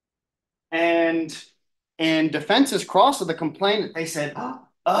 And in defense's cross of the complaint, they said,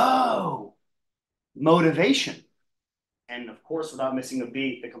 oh, motivation. And of course, without missing a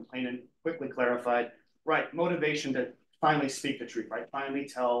beat, the complainant quickly clarified, right, motivation to finally speak the truth, right? Finally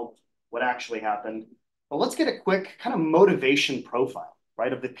tell what actually happened. But let's get a quick kind of motivation profile,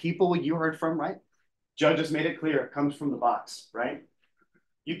 right, of the people you heard from, right? Judge has made it clear it comes from the box, right?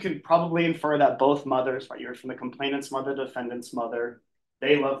 You can probably infer that both mothers, right? You heard from the complainant's mother, defendant's mother.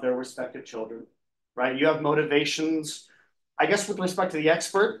 They love their respective children, right? You have motivations, I guess with respect to the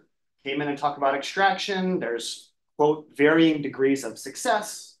expert, came in and talked about extraction. There's, quote, varying degrees of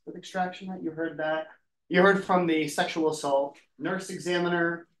success with extraction, right? You heard that. You heard from the sexual assault nurse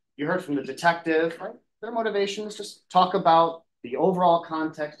examiner. You heard from the detective, right? Their motivations just talk about the overall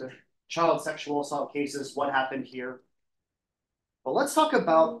context of child sexual assault cases, what happened here. But let's talk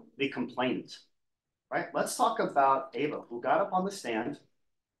about the complainant, right? Let's talk about Ava, who got up on the stand.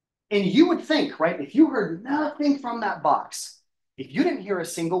 And you would think, right, if you heard nothing from that box, if you didn't hear a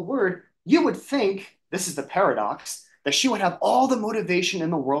single word, you would think, this is the paradox, that she would have all the motivation in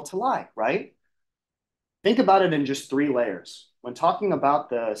the world to lie, right? Think about it in just 3 layers. When talking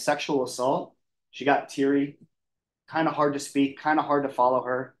about the sexual assault, she got teary, kind of hard to speak, kind of hard to follow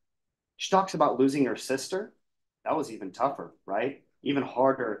her. She talks about losing her sister. That was even tougher, right? Even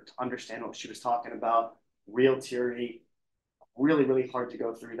harder to understand what she was talking about. Real teary, really, really hard to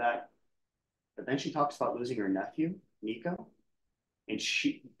go through that. But then she talks about losing her nephew, Nico, and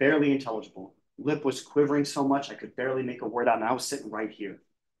she barely intelligible. Lip was quivering so much I could barely make a word out, and I was sitting right here.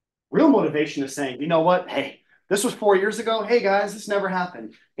 Real motivation is saying, you know what? Hey, this was 4 years ago. Hey guys, this never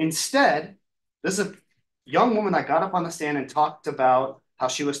happened. Instead, this is a young woman that got up on the stand and talked about how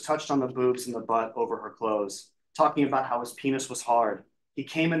she was touched on the boobs and the butt over her clothes, talking about how his penis was hard. He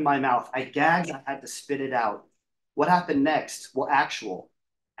came in my mouth. I gagged. I had to spit it out. What happened next? Well, actual.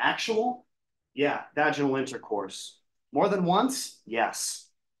 Actual? Yeah, vaginal intercourse. More than once? Yes.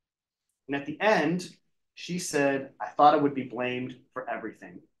 And at the end, she said, I thought I would be blamed for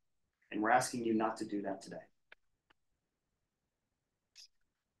everything. And we're asking you not to do that today.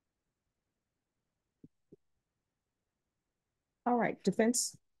 All right,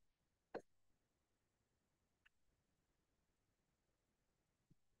 defense.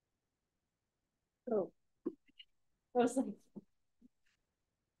 Oh.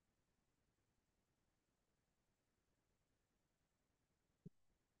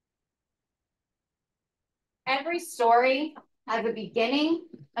 Every story has a beginning,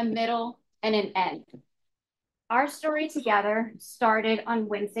 a middle, and an end. Our story together started on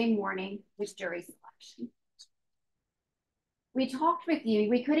Wednesday morning with jury selection. We talked with you.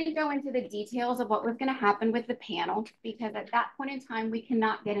 We couldn't go into the details of what was going to happen with the panel because at that point in time, we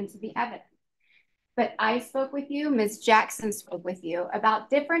cannot get into the evidence. But I spoke with you, Ms. Jackson spoke with you about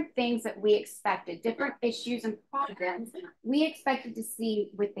different things that we expected, different issues and problems we expected to see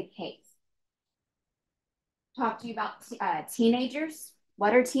with the case. Talk to you about teenagers.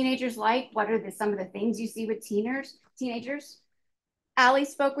 What are teenagers like? What are some of the things you see with teenagers? Allie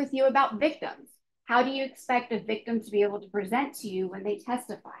spoke with you about victims. How do you expect a victim to be able to present to you when they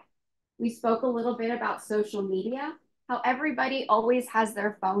testify? We spoke a little bit about social media, how everybody always has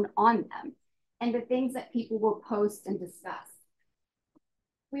their phone on them, and the things that people will post and discuss.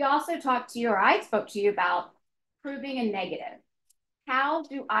 We also talked to you, or I spoke to you about proving a negative. How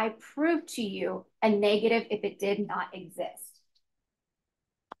do I prove to you a negative if it did not exist?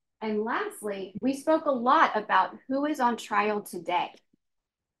 And lastly, we spoke a lot about who is on trial today.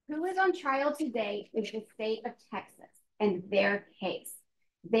 Who is on trial today is the state of Texas and their case.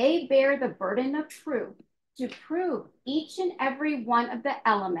 They bear the burden of proof to prove each and every one of the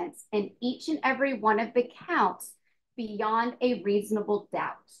elements and each and every one of the counts beyond a reasonable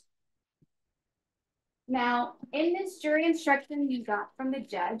doubt. Now, in this jury instruction you got from the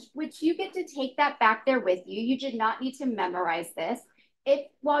judge, which you get to take that back there with you, you did not need to memorize this. If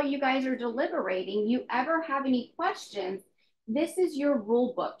while you guys are deliberating, you ever have any questions, this is your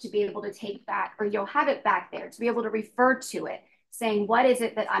rule book to be able to take back, or you'll have it back there to be able to refer to it, saying, what is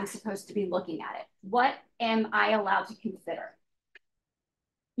it that I'm supposed to be looking at it? What am I allowed to consider?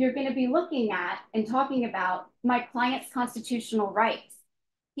 You're going to be looking at and talking about my client's constitutional rights.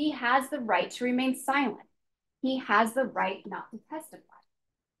 He has the right to remain silent. He has the right not to testify.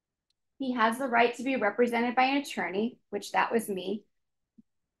 He has the right to be represented by an attorney, which that was me.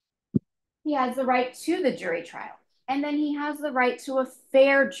 He has the right to the jury trial. And then he has the right to a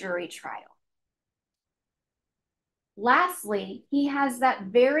fair jury trial. Lastly, he has that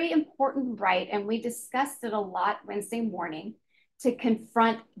very important right, and we discussed it a lot Wednesday morning, to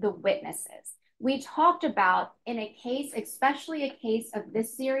confront the witnesses. We talked about in a case, especially a case of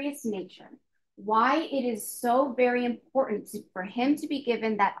this serious nature, why it is so very important for him to be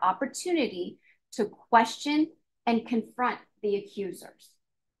given that opportunity to question and confront the accusers.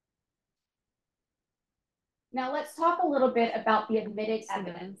 Now let's talk a little bit about the admitted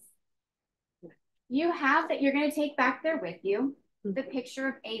evidence. You have that you're going to take back there with you the picture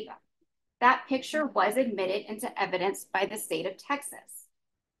of Ava. That picture was admitted into evidence by the state of Texas.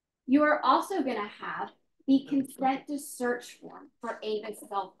 You are also going to have the consent to search form for Ava's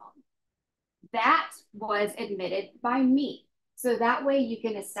cell phone. That was admitted by me. So that way you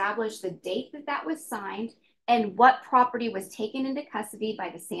can establish the date that that was signed and what property was taken into custody by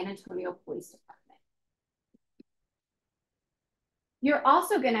the San Antonio Police Department. You're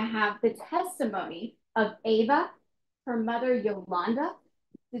also going to have the testimony of Ava, her mother Yolanda,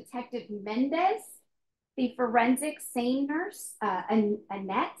 Detective Mendez, the forensic SANE nurse,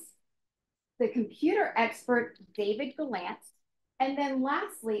 Annette, the computer expert, David Gallant, and then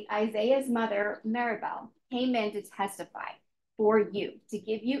lastly, Isaiah's mother, Maribel, came in to testify for you, to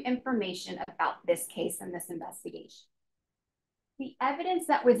give you information about this case and this investigation. The evidence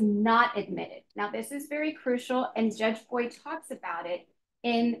that was not admitted, now this is very crucial, and Judge Boyd talks about it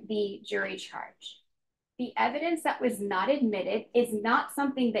in the jury charge. The evidence that was not admitted is not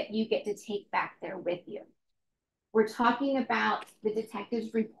something that you get to take back there with you. We're talking about the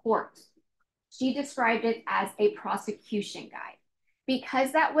detective's report. She described it as a prosecution guide.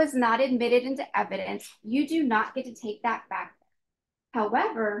 Because that was not admitted into evidence, you do not get to take that back there.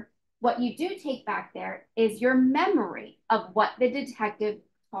 However, what you do take back there is your memory of what the detective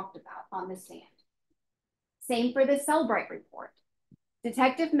talked about on the stand. Same for the Cellbrite report.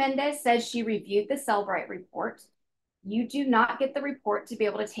 Detective Mendez says she reviewed the Cellbrite report. You do not get the report to be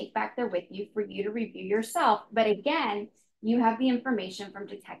able to take back there with you for you to review yourself. But again, you have the information from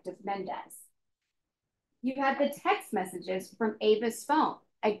Detective Mendez. You have the text messages from Ava's phone.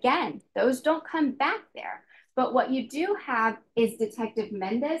 Again, those don't come back there. But what you do have is Detective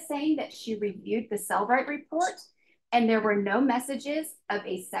Mendez saying that she reviewed the Cellbrite report and there were no messages of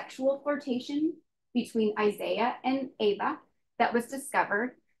a sexual flirtation between Isaiah and Ava that was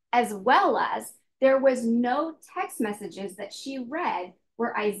discovered, as well as there was no text messages that she read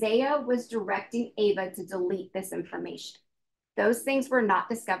where Isaiah was directing Ava to delete this information. Those things were not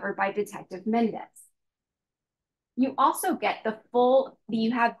discovered by Detective Mendez. You also get the full,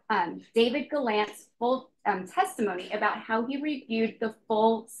 you have David Gallant's full testimony about how he reviewed the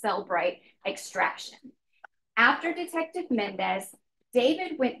full Cellbrite extraction. After Detective Mendez,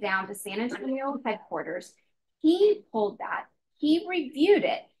 David went down to San Antonio headquarters. He pulled that, he reviewed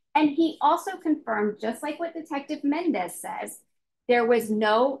it, And he also confirmed, just like what Detective Mendez says, there was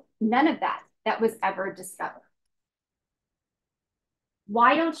none of that was ever discovered.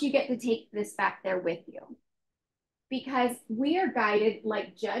 Why don't you get to take this back there with you? Because we are guided,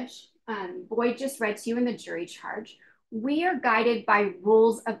 like Judge Boyd just read to you in the jury charge, we are guided by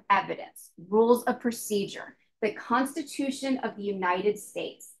rules of evidence, rules of procedure, the Constitution of the United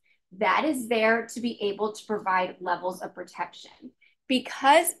States. That is there to be able to provide levels of protection.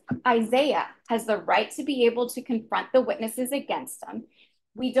 Because Isaiah has the right to be able to confront the witnesses against him,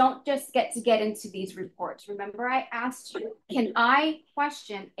 we don't just get to get into these reports. Remember, I asked you, can I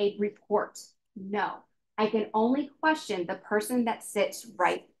question a report? No, I can only question the person that sits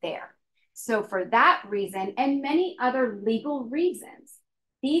right there. So for that reason, and many other legal reasons,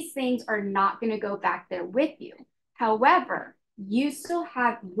 these things are not going to go back there with you. However, you still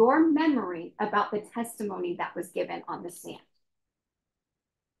have your memory about the testimony that was given on the stand.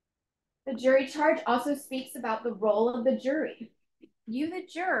 The jury charge also speaks about the role of the jury. You, the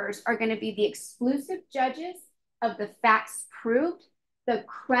jurors, are going to be the exclusive judges of the facts proved, the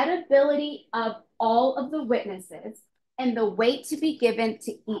credibility of all of the witnesses, and the weight to be given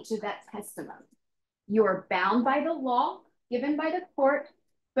to each of that testimony. You are bound by the law given by the court,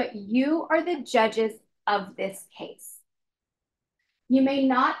 but you are the judges of this case. You may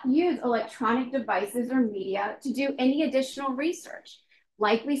not use electronic devices or media to do any additional research.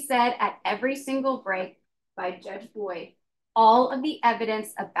 Like we said at every single break by Judge Boyd, all of the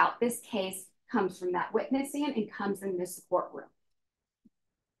evidence about this case comes from that witness stand and comes in this courtroom.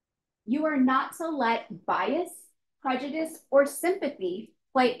 You are not to let bias, prejudice, or sympathy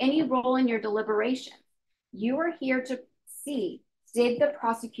play any role in your deliberation. You are here to see, did the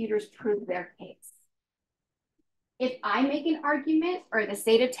prosecutors prove their case? If I make an argument or the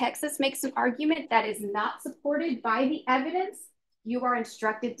state of Texas makes an argument that is not supported by the evidence, you are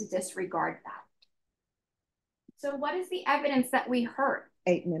instructed to disregard that. So what is the evidence that we heard?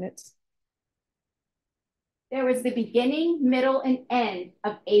 8 minutes. There was the beginning, middle, and end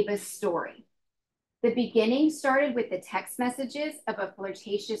of Ava's story. The beginning started with the text messages of a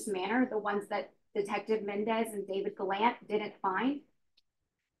flirtatious manner, the ones that Detective Mendez and David Gallant didn't find.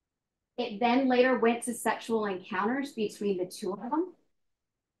 It then later went to sexual encounters between the two of them.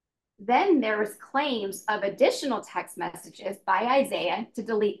 Then there was claims of additional text messages by Isaiah to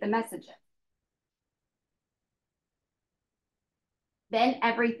delete the messages. Then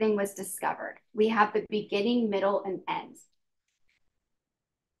everything was discovered. We have the beginning, middle, and end.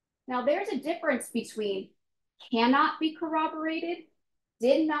 Now there's a difference between cannot be corroborated,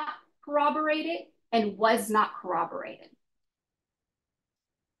 did not corroborate it, and was not corroborated.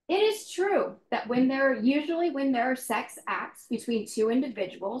 It is true that when there are sex acts between two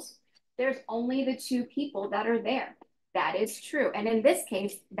individuals, there's only the two people that are there. That is true. And in this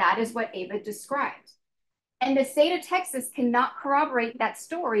case, that is what Ava described. And the state of Texas cannot corroborate that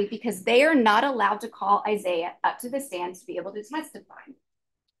story because they are not allowed to call Isaiah up to the stand to be able to testify.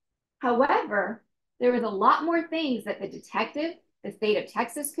 However, there was a lot more things that the detective, the state of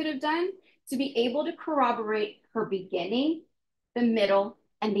Texas could have done to be able to corroborate her beginning, the middle,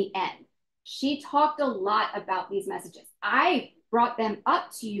 and the end. She talked a lot about these messages. I brought them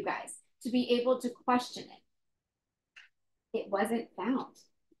up to you guys to be able to question it. It wasn't found.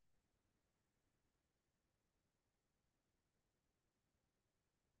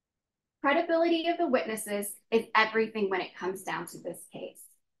 Credibility of the witnesses is everything when it comes down to this case.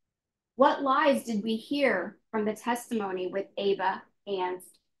 What lies did we hear from the testimony with Ava and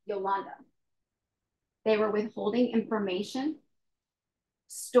Yolanda? They were withholding information.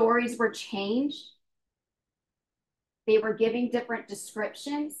 Stories were changed. They were giving different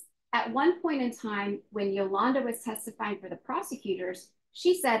descriptions. At one point in time, when Yolanda was testifying for the prosecutors,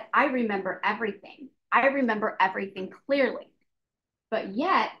 she said, I remember everything. I remember everything clearly. But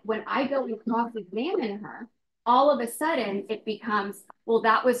yet, when I go and cross-examine her, all of a sudden it becomes, well,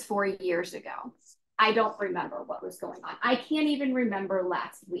 that was 4 years ago. I don't remember what was going on. I can't even remember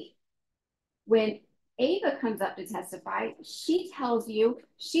last week. When Ava comes up to testify, she tells you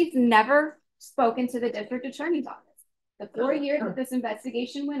she's never spoken to the district attorney's office. The 4 years that this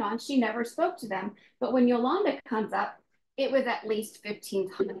investigation went on, she never spoke to them. But when Yolanda comes up, it was at least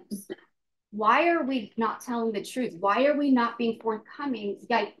 15 times. Why are we not telling the truth? Why are we not being forthcoming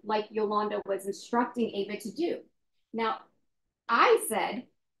like Yolanda was instructing Ava to do? Now, I said,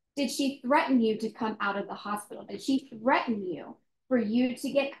 did she threaten you to come out of the hospital? Did she threaten you for you to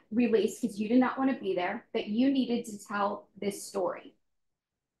get released because you did not want to be there, that you needed to tell this story?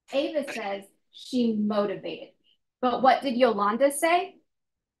 Ava says she motivated me. But what did Yolanda say?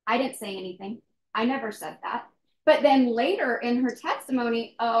 I didn't say anything. I never said that. But then later in her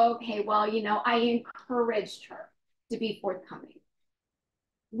testimony, okay, well, you know, I encouraged her to be forthcoming.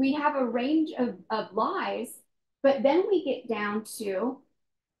 We have a range of lies, but then we get down to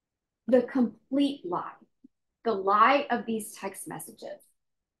the complete lie, the lie of these text messages.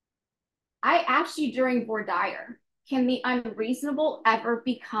 I asked you during voir dire, can the unreasonable ever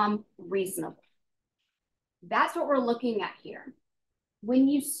become reasonable? That's what we're looking at here. When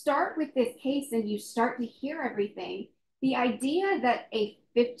you start with this case and you start to hear everything, the idea that a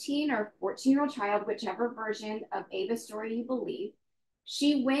 15 or 14-year-old child, whichever version of Ava's story you believe,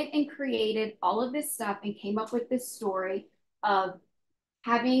 she went and created all of this stuff and came up with this story of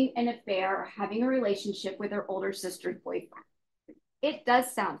having an affair or having a relationship with her older sister's boyfriend. It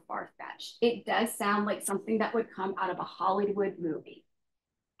does sound far-fetched. It does sound like something that would come out of a Hollywood movie.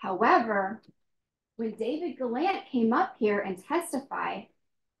 However, when David Gallant came up here and testified,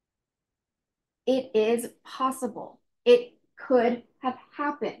 it is possible. It could have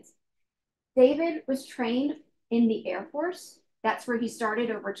happened. David was trained in the Air Force. That's where he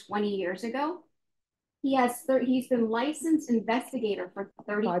started over 20 years ago. He's been licensed investigator for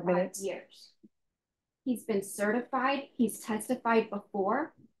 35 years. He's been certified. He's testified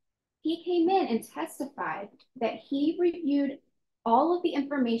before. He came in and testified that he reviewed all of the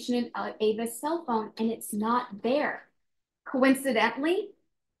information in Ava's cell phone and it's not there. Coincidentally,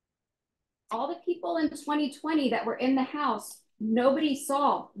 all the people in 2020 that were in the house, nobody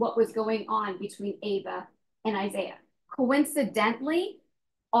saw what was going on between Ava and Isaiah. Coincidentally,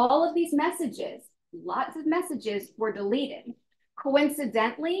 all of these messages, lots of messages were deleted.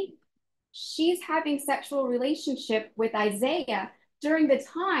 Coincidentally, she's having sexual relationship with Isaiah during the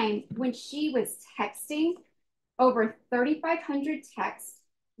time when she was texting over 3,500 texts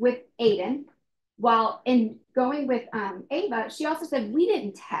with Aiden, while in going with Ava, she also said, we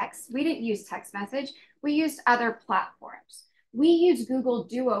didn't text, we didn't use text message, we used other platforms. We used Google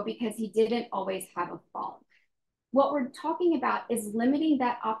Duo because he didn't always have a phone. What we're talking about is limiting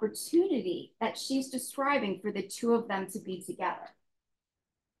that opportunity that she's describing for the two of them to be together.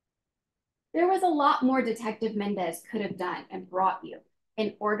 There was a lot more Detective Mendez could have done and brought you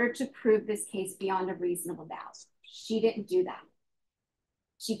in order to prove this case beyond a reasonable doubt. She didn't do that.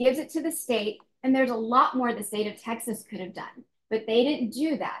 She gives it to the state, and there's a lot more the state of Texas could have done, but they didn't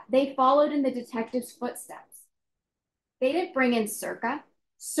do that. They followed in the detective's footsteps. They didn't bring in Circa.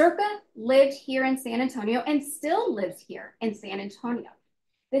 Circa lived here in San Antonio and still lives here in San Antonio.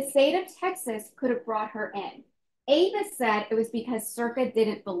 The state of Texas could have brought her in. Ava said it was because Circa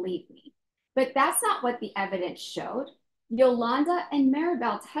didn't believe me, but that's not what the evidence showed. Yolanda and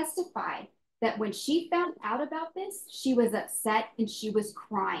Maribel testified that when she found out about this, she was upset and she was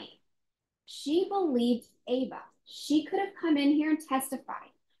crying. She believed Ava. She could have come in here and testified.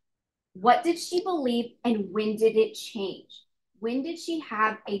 What did she believe and when did it change? When did she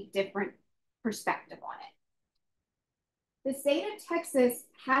have a different perspective on it? The state of Texas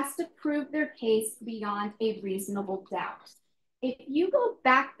has to prove their case beyond a reasonable doubt. If you go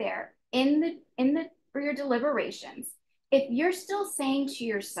back there for your deliberations, if you're still saying to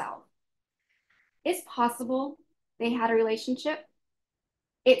yourself, it's possible they had a relationship,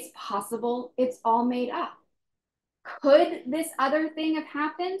 it's possible it's all made up. Could this other thing have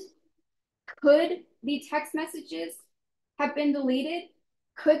happened? Could the text messages have been deleted?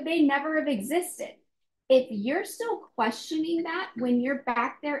 Could they never have existed? If you're still questioning that when you're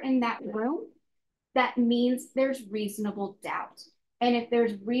back there in that room, that means there's reasonable doubt. And if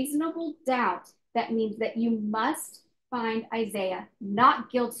there's reasonable doubt, that means that you must find Isaiah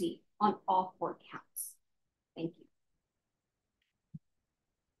not guilty on all 4 counts. Thank you.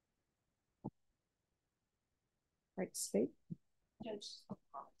 Right, state. Judge.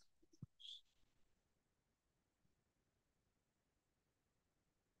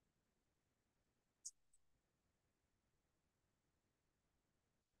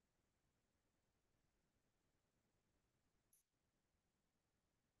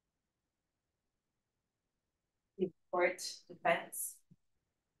 Court defense.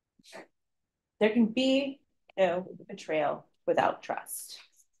 There can be no betrayal without trust.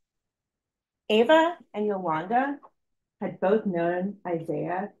 Ava and Yolanda had both known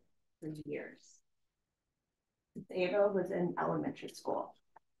Isaiah for years. Since Ava was in elementary school,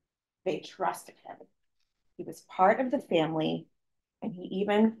 they trusted him. He was part of the family, and he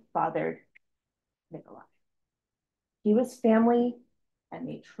even fathered Nikolai. He was family, and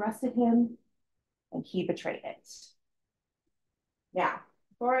they trusted him, and he betrayed it. Now,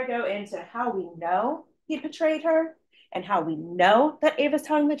 before I go into how we know he betrayed her and how we know that Ava's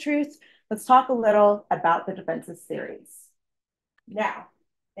telling the truth, let's talk a little about the defense's theories. Now,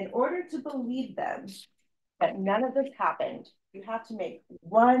 in order to believe them, that none of this happened, you have to make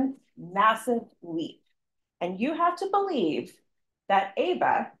one massive leap. And you have to believe that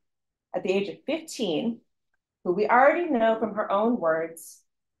Ava, at the age of 15, who we already know from her own words,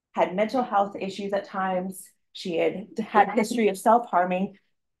 had mental health issues at times. She had a history of self-harming.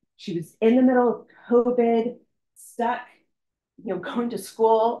 She was in the middle of COVID, stuck, going to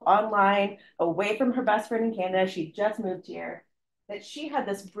school online, away from her best friend in Canada. She just moved here. That she had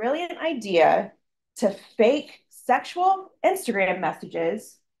this brilliant idea to fake sexual Instagram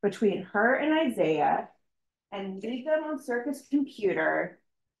messages between her and Isaiah and leave them on Circa's computer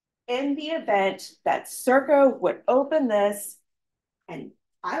in the event that Circa would open this and,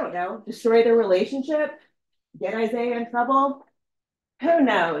 I don't know, destroy their relationship, get Isaiah in trouble. Who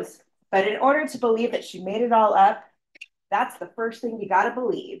knows? But in order to believe that she made it all up, that's the first thing you got to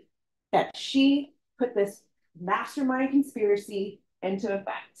believe, that she put this mastermind conspiracy into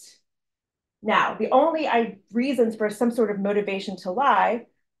effect. Now, the only reasons for some sort of motivation to lie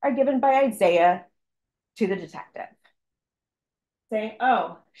are given by Isaiah to the detective, saying,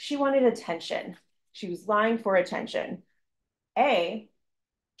 oh, she wanted attention. She was lying for attention. A,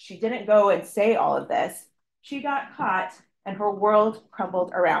 she didn't go and say all of this. She got caught and her world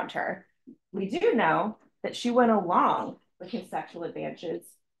crumbled around her. We do know that she went along with his sexual advances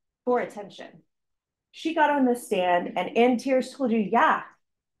for attention. She got on the stand and in tears told you, yeah,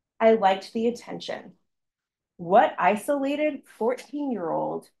 I liked the attention. What isolated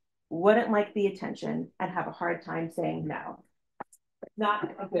 14-year-old wouldn't like the attention and have a hard time saying no?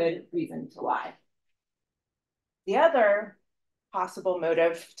 Not a good reason to lie. The other possible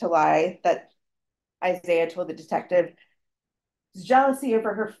motive to lie that Isaiah told the detective is jealousy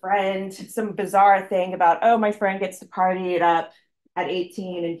over her friend, some bizarre thing about, oh, my friend gets to party it up at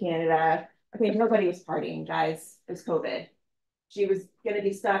 18 in Canada. Okay, nobody was partying, guys. It was COVID. She was going to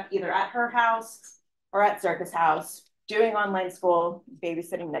be stuck either at her house or at Circa's house, doing online school,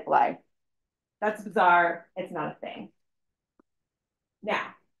 babysitting Nikolai. That's bizarre. It's not a thing. Now,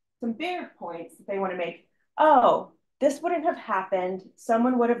 some bigger points that they want to make. Oh, this wouldn't have happened.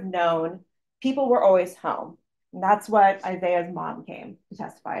 Someone would have known. People were always home. And that's what Isaiah's mom came to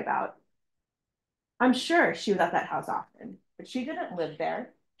testify about. I'm sure she was at that house often, but she didn't live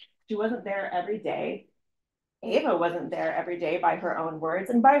there. She wasn't there every day. Ava wasn't there every day by her own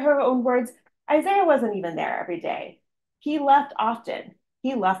words. And by her own words, Isaiah wasn't even there every day. He left often.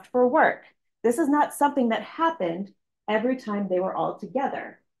 He left for work. This is not something that happened every time they were all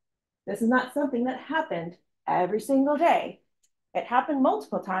together. This is not something that happened every single day. It happened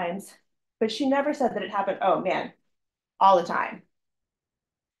multiple times, but she never said that it happened, oh man, all the time.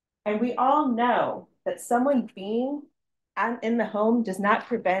 And we all know that someone being in the home does not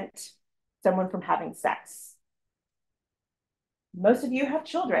prevent someone from having sex. Most of you have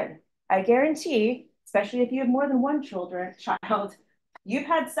children. I guarantee, especially if you have more than one child, you've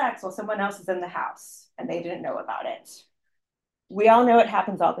had sex while someone else is in the house and they didn't know about it. We all know it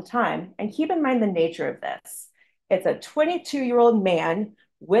happens all the time. And keep in mind the nature of this. It's a 22-year-old man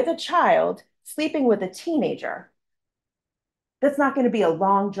with a child sleeping with a teenager. That's not going to be a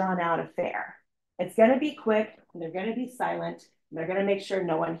long, drawn-out affair. It's going to be quick, and they're going to be silent, and they're going to make sure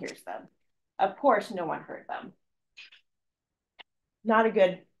no one hears them. Of course, no one heard them. Not a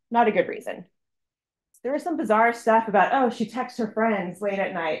good reason. There was some bizarre stuff about, oh, she texts her friends late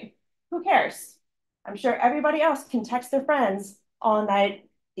at night. Who cares? I'm sure everybody else can text their friends all night,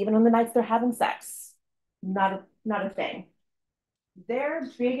 even on the nights they're having sex. Not a thing. Their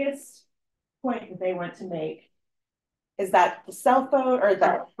biggest point that they want to make is that the cell phone or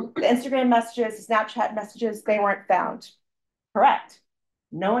the Instagram messages, the Snapchat messages, they weren't found. Correct.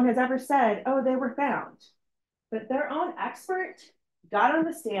 No one has ever said, oh, they were found. But their own expert got on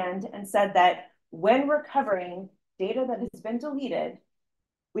the stand and said that when recovering data that has been deleted,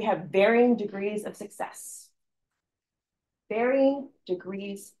 we have varying degrees of success. Varying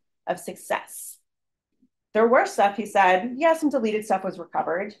degrees of success. There were stuff, he said, yeah, some deleted stuff was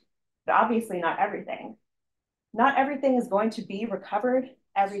recovered, but obviously not everything. Not everything is going to be recovered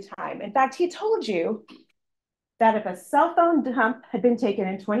every time. In fact, he told you that if a cell phone dump had been taken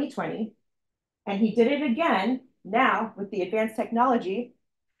in 2020, and he did it again now with the advanced technology,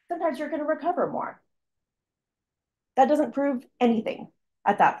 sometimes you're going to recover more. That doesn't prove anything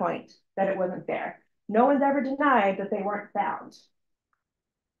at that point, that it wasn't there. No one's ever denied that they weren't found.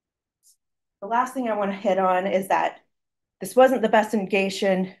 The last thing I want to hit on is that this wasn't the best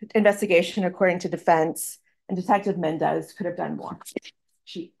investigation according to defense, and Detective Mendez could have done more.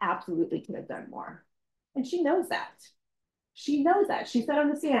 She absolutely could have done more. And she knows that. She knows that. She said on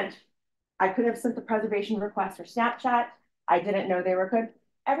the stand, I could have sent the preservation request for Snapchat. I didn't know they were good.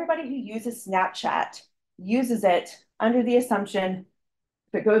 Everybody who uses Snapchat uses it under the assumption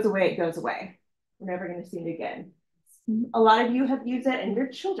if it goes away, it goes away. We're never going to see it again. A lot of you have used it and your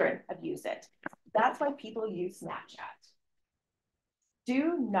children have used it. That's why people use Snapchat.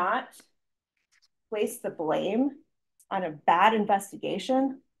 Do not place the blame on a bad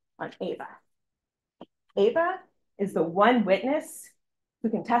investigation on Ava. Ava is the one witness who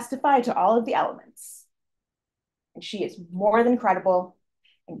can testify to all of the elements. And she is more than credible,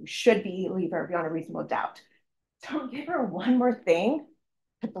 and you should leave her beyond a reasonable doubt. Don't give her one more thing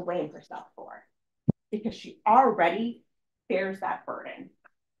to blame herself for, because she already bears that burden.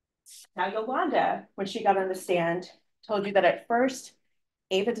 Now, Yolanda, when she got on the stand, told you that at first,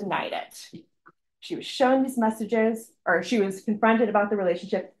 Ava denied it. She was shown these messages, or she was confronted about the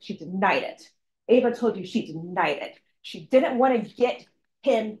relationship. She denied it. Ava told you she denied it. She didn't want to get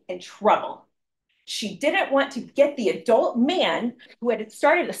him in trouble. She didn't want to get the adult man who had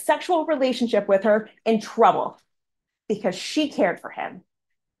started a sexual relationship with her in trouble because she cared for him.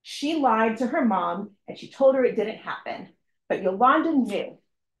 She lied to her mom and she told her it didn't happen. But Yolanda knew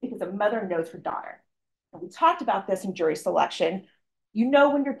because a mother knows her daughter. And we talked about this in jury selection. You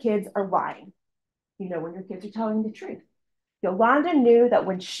know when your kids are lying. You know when your kids are telling the truth. Yolanda knew that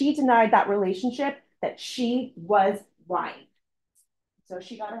when she denied that relationship, that she was lying. So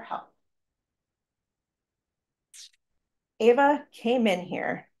she got her help. Ava came in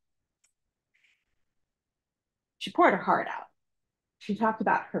here. She poured her heart out. She talked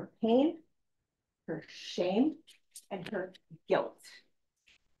about her pain, her shame, and her guilt.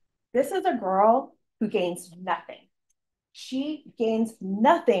 This is a girl who gains nothing. She gains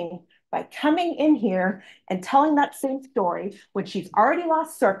nothing by coming in here and telling that same story when she's already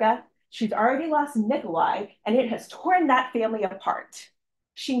lost Circa, she's already lost Nikolai, and it has torn that family apart.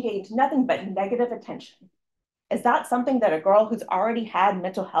 She gained nothing but negative attention. Is that something that a girl who's already had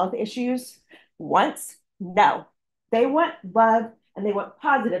mental health issues wants? No. They want love and they want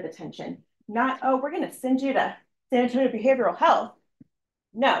positive attention. Not, oh, we're going to send you to San Antonio Behavioral Health.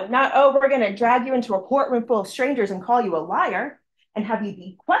 No, not, oh, we're going to drag you into a courtroom full of strangers and call you a liar and have you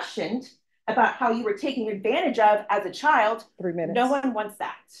be questioned about how you were taken advantage of as a child. 3 minutes. No one wants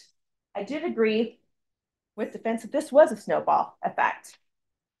that. I did agree with defense that this was a snowball effect,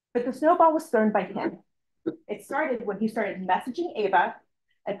 but the snowball was thrown by him. It started when he started messaging Ava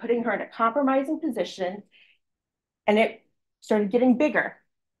and putting her in a compromising position, and it started getting bigger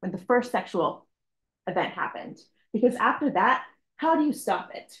when the first sexual event happened. Because after that, how do you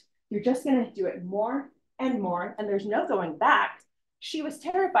stop it? You're just going to do it more and more, and there's no going back. She was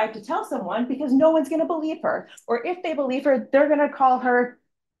terrified to tell someone because no one's going to believe her. Or if they believe her, they're going to call her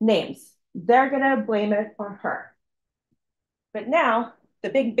names. They're going to blame it on her. But now the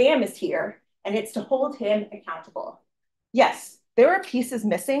big bam is here, and it's to hold him accountable. Yes, there are pieces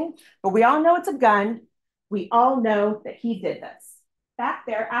missing, but we all know it's a gun. We all know that he did this. Back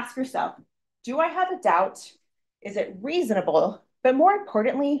there, ask yourself, do I have a doubt? Is it reasonable? But more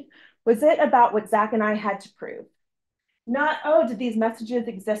importantly, was it about what Zach and I had to prove? Not, oh, did these messages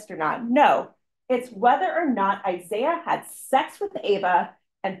exist or not? No, it's whether or not Isaiah had sex with Ava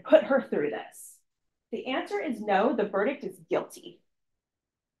and put her through this. The answer is no, the verdict is guilty.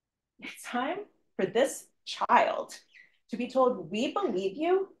 It's time for this child to be told, we believe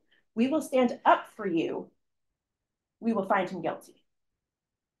you, we will stand up for you, we will find him guilty.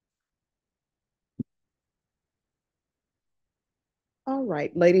 All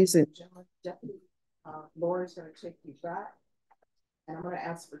right, ladies and gentlemen, Deputy Lauren's going to take you back, and I'm going to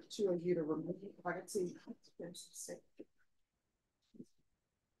ask for 2 of you to remove it. If I can see,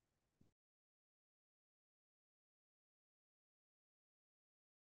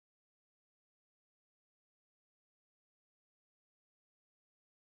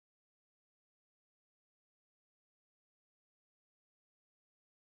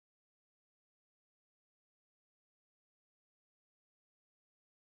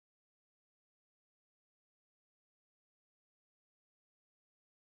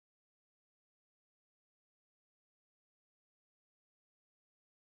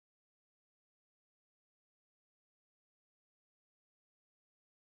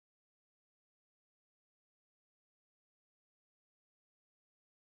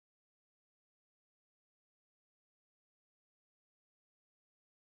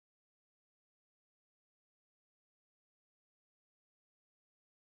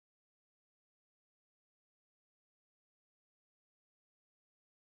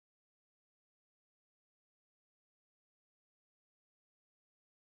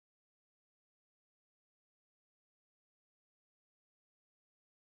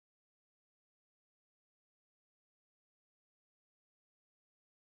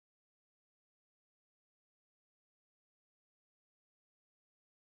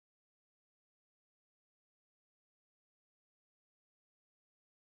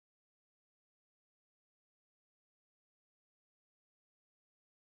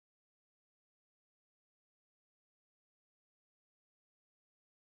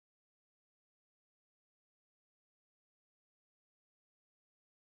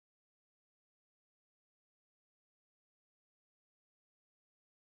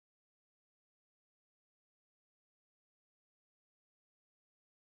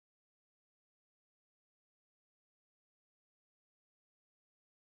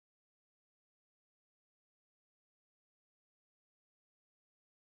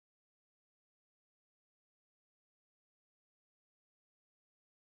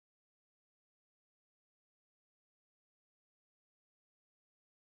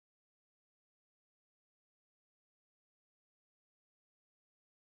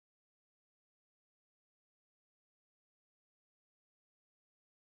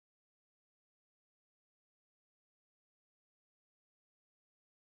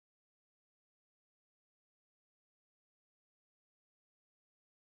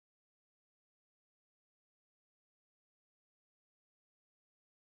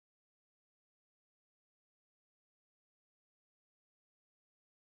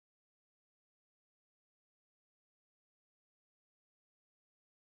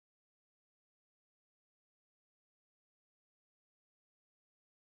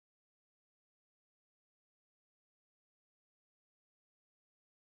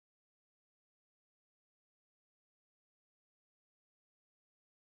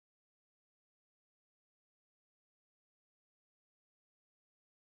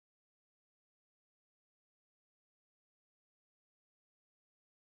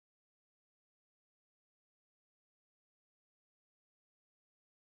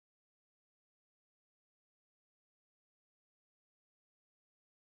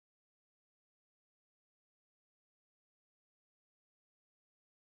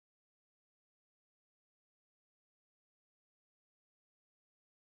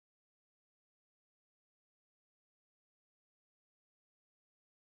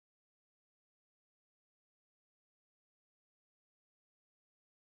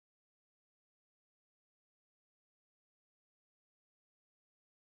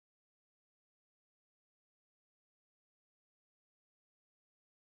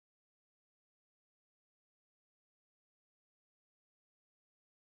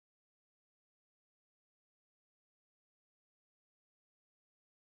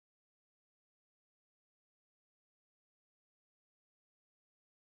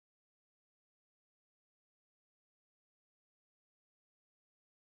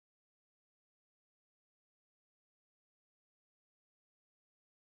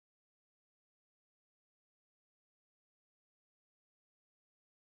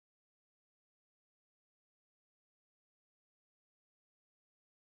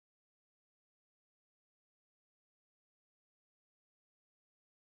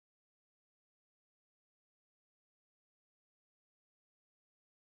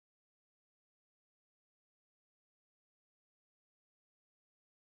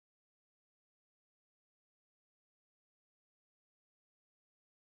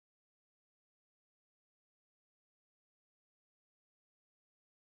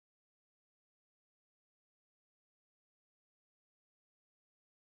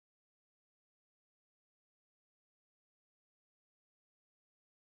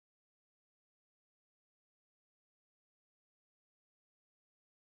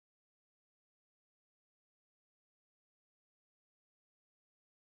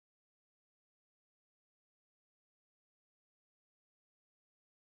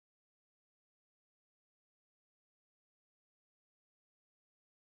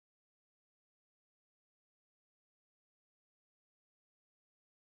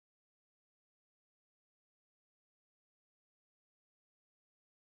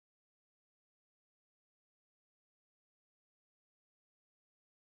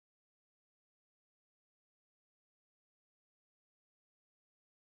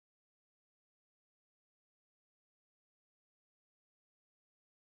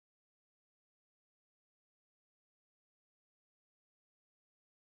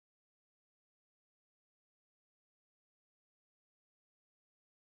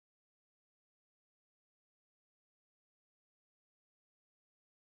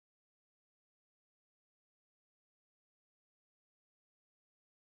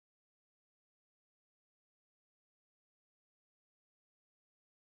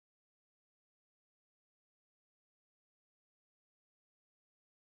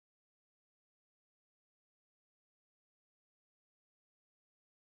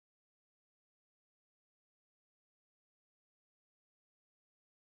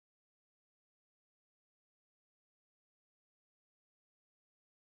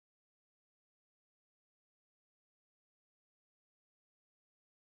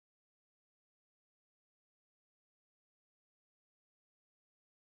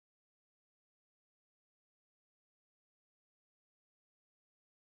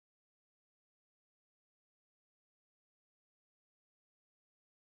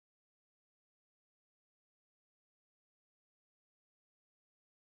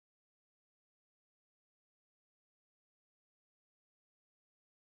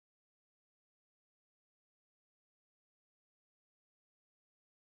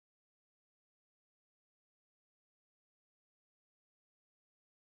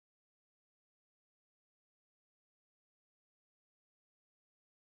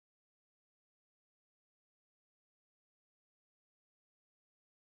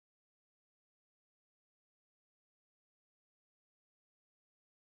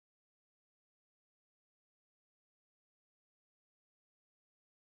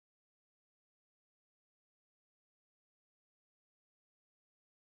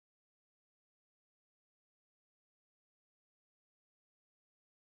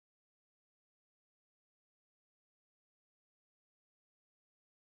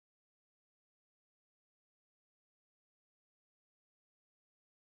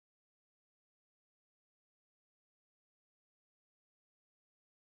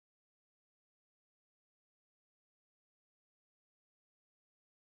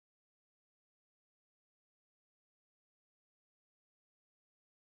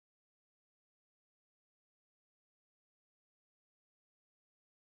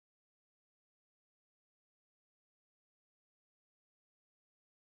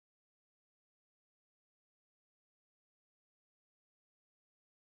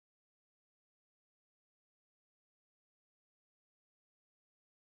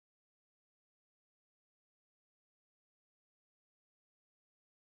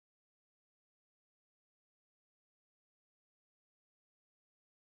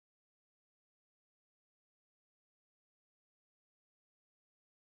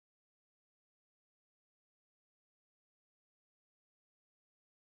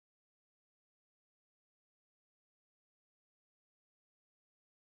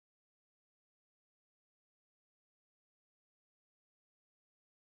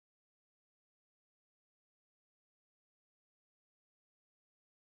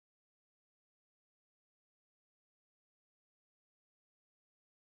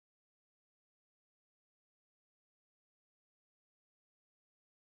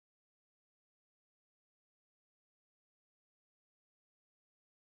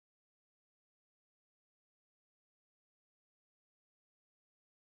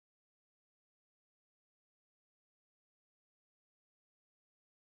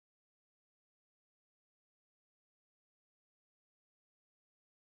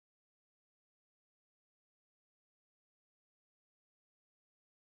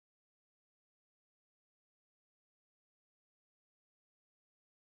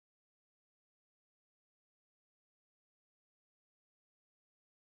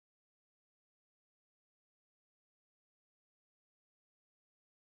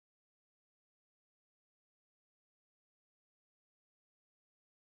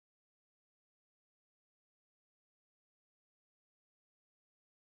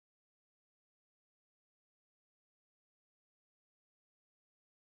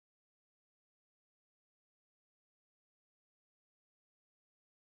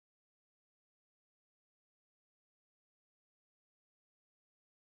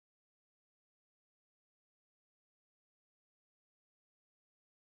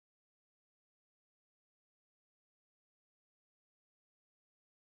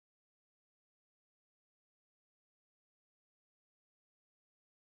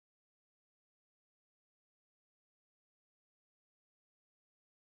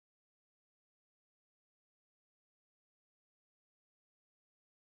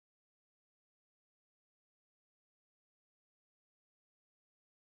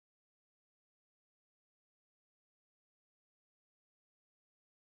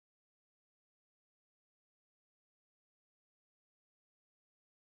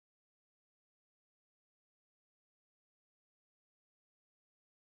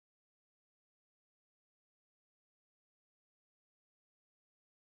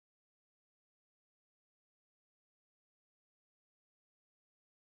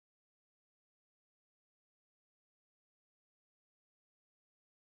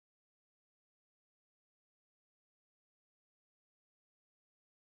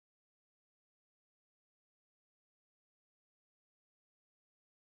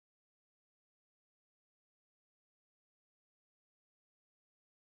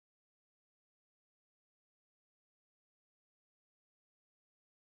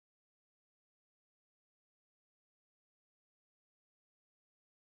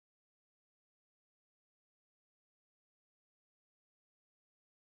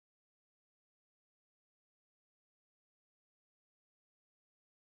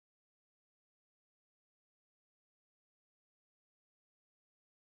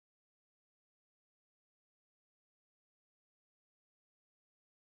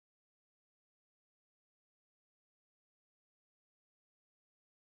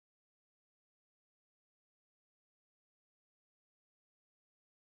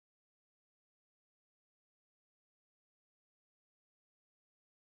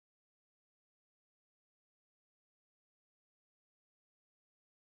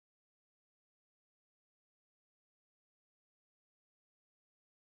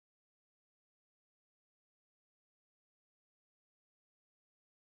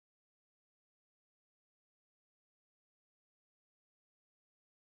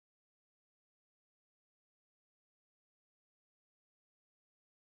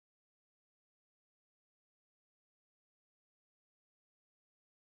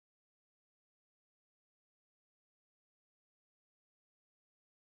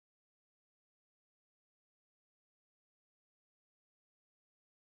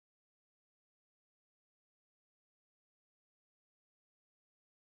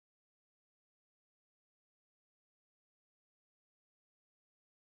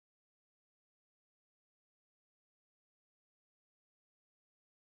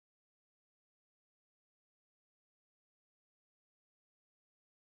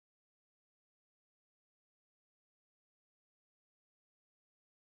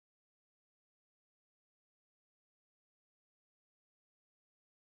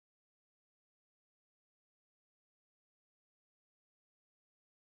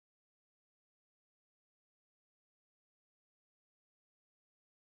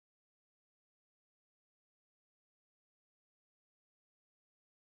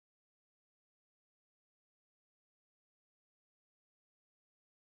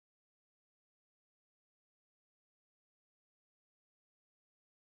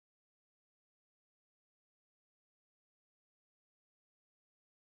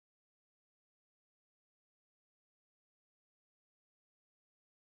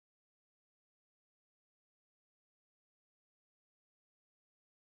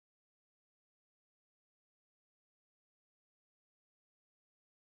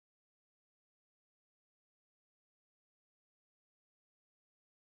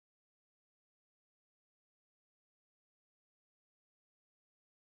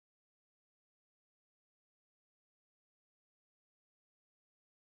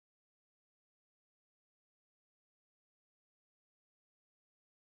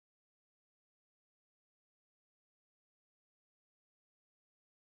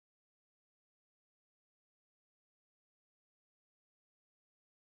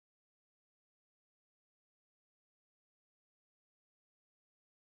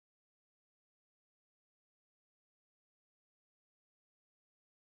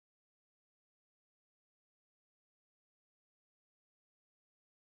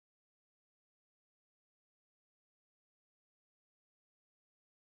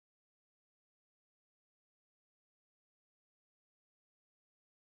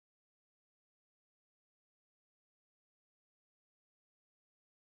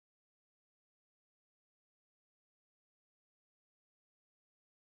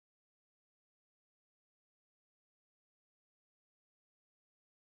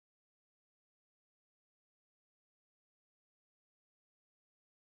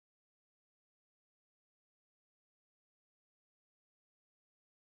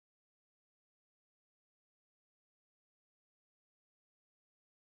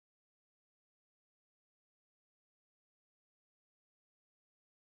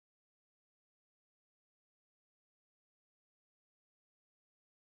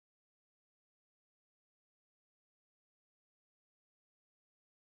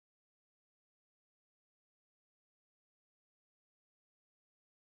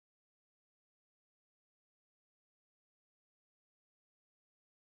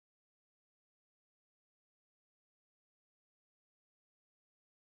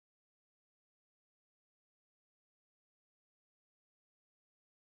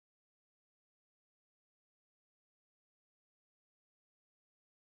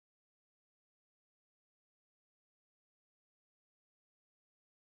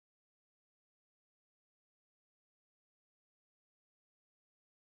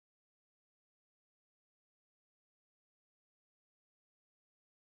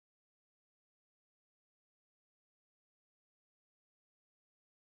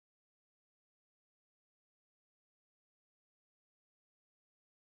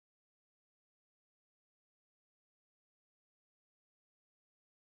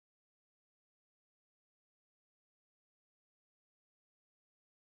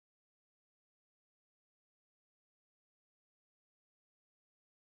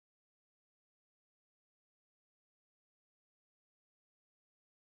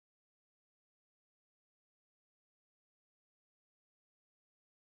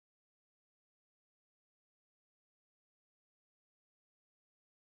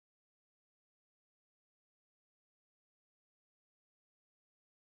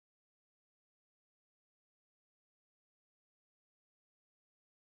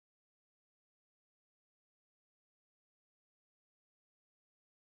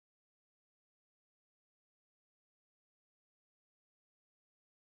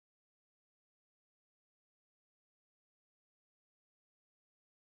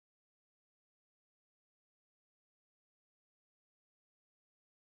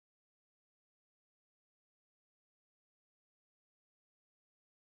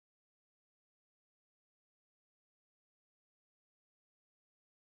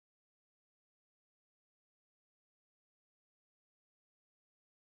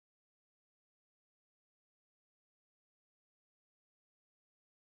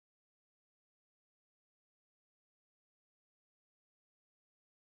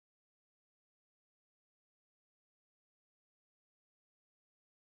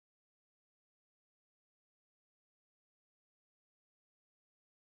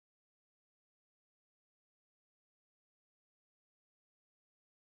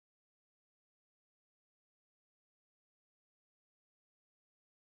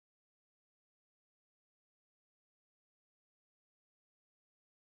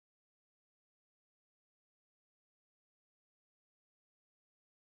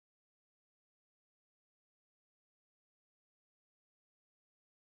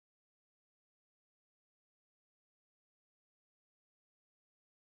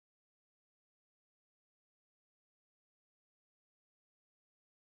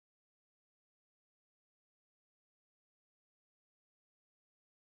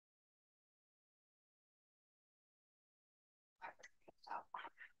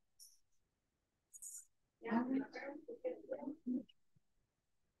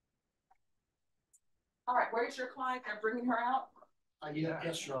 All right, where's your client? They're bringing her out? Yeah,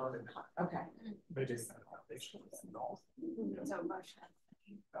 yes, Your Okay. They did. So motion.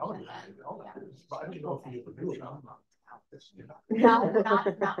 But I didn't know if you ever knew about this. No, not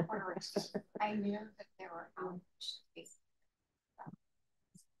for I knew that there were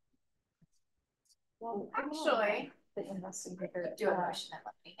well, actually, the investigator do a motion that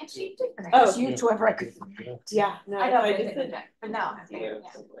let me, and she did. Oh, you two have record. Yeah, no, I don't I think just, but no. Yeah.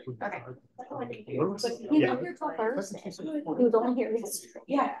 Okay. he's not here till Thursday. He was only here yesterday.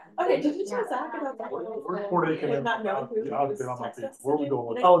 Yeah. Okay, did you tell Zach about that? We're coordinating. Not knowing who Yeah, I've been on my feet. Where we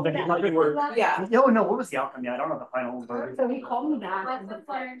going? Oh, the lucky word. Yeah. No, no, what was the outcome? Yeah, I don't know the final verdict. So he called me back. And was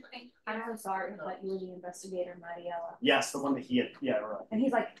like, I'm so sorry, but you were the investigator, Mariella. Yes, the one that he had, yeah, right. And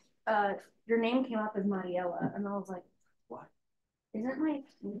he's like, your name came up as Mariella. And I was like, what? Isn't my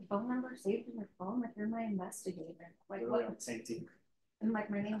phone number saved in your phone? Like, you're my investigator. Like, what? Same team. And like,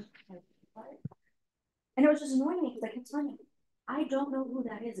 my name, like, what? And it was just annoying me because I kept telling him, I don't know who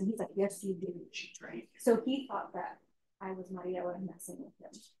that is. And he's like, yes, you do. She drank. So he thought that I was Mariella and messing with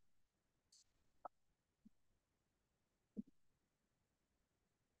him.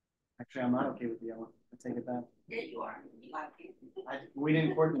 Actually, I'm not okay with the yellow. I take it back. Yeah, you are. You are. We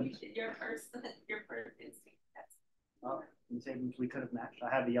didn't coordinate. Your first instinct. Oh, we could have matched. I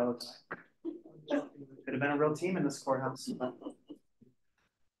had the yellow tie. Could have been a real team in this courthouse.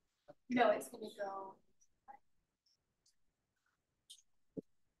 No, it's gonna go.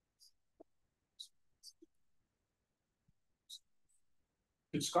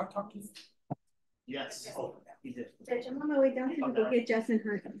 Did Scott talk to you? Yes. Oh, he did. Judge, I'm on my way down here to go get Justin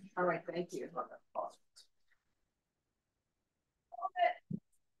Hurd. All right, thank you.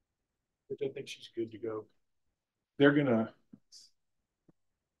 I think she's good to go. They're gonna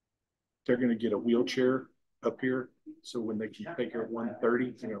get a wheelchair up here, so when they can take her at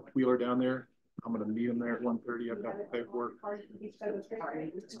 1:30, wheel her down there. I'm gonna meet them there at 1:30. I've got the paperwork.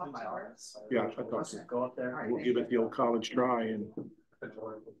 Yeah, I thought so. Go up there. We'll give it the old college try, and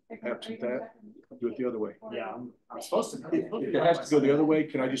absent that, do it the other way. Yeah, I'm supposed to. If it has to go the other way,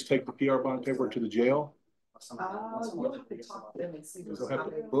 can I just take the PR bond paperwork to the jail? You'll have to talk to them and see. They'll have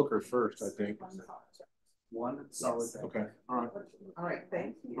to book her first, I think. One solid. Okay. All right. All right,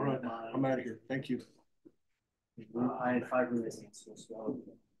 thank you. All right. I'm out of here. Thank you. I had 5 roommates in school, so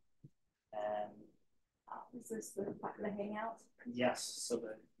and is this the hangout? yes, so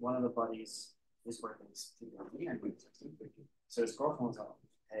that one of the buddies is working. So his girlfriend was like,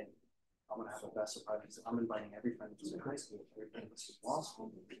 "Hey, I'm gonna have the best surprise. I'm inviting every friend who's in high school, everything that's law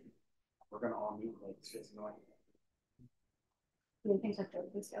school. We're gonna all meet like it's annoying." Do you think that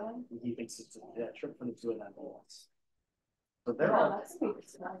trip is going? He thinks it's a trip for the 2 of them. So they're all.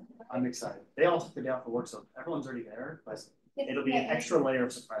 I'm excited. They all took the day off for work, so everyone's already there. But it'll be an extra layer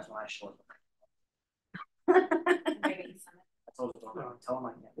of surprise when I show up. I told him, tell him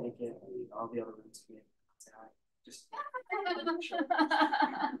I can't make it. All the other rooms can say hi. Just.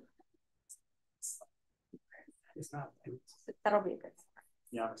 It's not. That'll be a good start.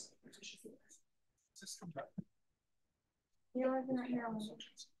 Yeah. You're living right here on the.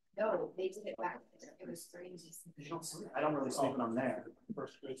 No, they did it back. It was 3 I don't really sleep when I'm there.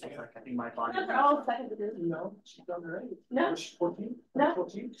 I think my body. Oh, second degree. No, she's done already. No. She's 14? No.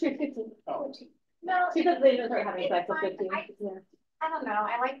 14? She's 15. Oh. No, she doesn't even start having sex at 15. Yeah. I don't know.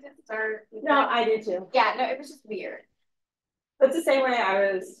 I like to start. No, I do too. Yeah, no, it was just weird. It's the same way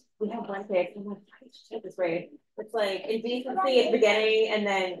we had one pick. I'm like, I should take this grade. It's like indecency at the beginning, and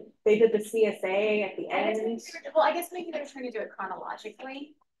then they did the CSA at the end. Well, I guess maybe they're trying to do it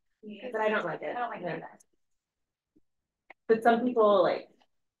chronologically. But I don't like it. I don't like that. But some people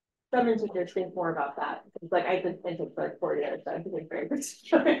some teachers think more about that. It's like I've been intake for like 4 years, so I'm feeling very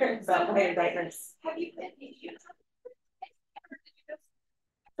particular about my indictments. Have you been?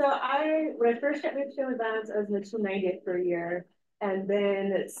 So when I first got moved to Advance, I was in the 290th for a year. And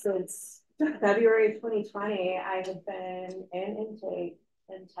then since February 2020, I have been in intake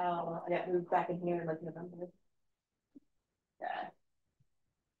until I got moved back in here in like November. Yeah.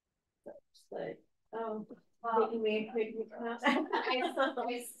 So just like, oh, making me come out.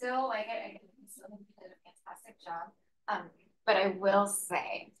 I still like it. I still think you did a fantastic job. But I will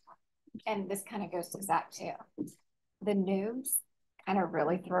say, and this kind of goes to Zach too, the noobs kind of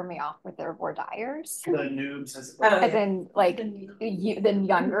really throw me off with their voir dires. The noobs, as in like the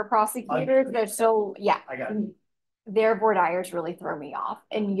younger prosecutors, they're so yeah. I got it. their voir dires really throw me off,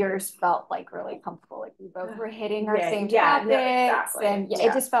 and yours felt like really comfortable. Like we both were hitting our same topics, no, exactly. and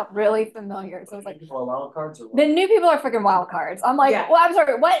it just felt really familiar. So I was like, people are wild cards or what? the new people are freaking wild cards. I'm like, well, I'm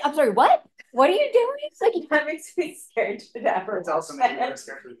sorry, what? I'm sorry, what? What are you doing? It's like That makes me scared to death. It's also making me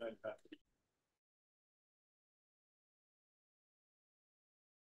scared.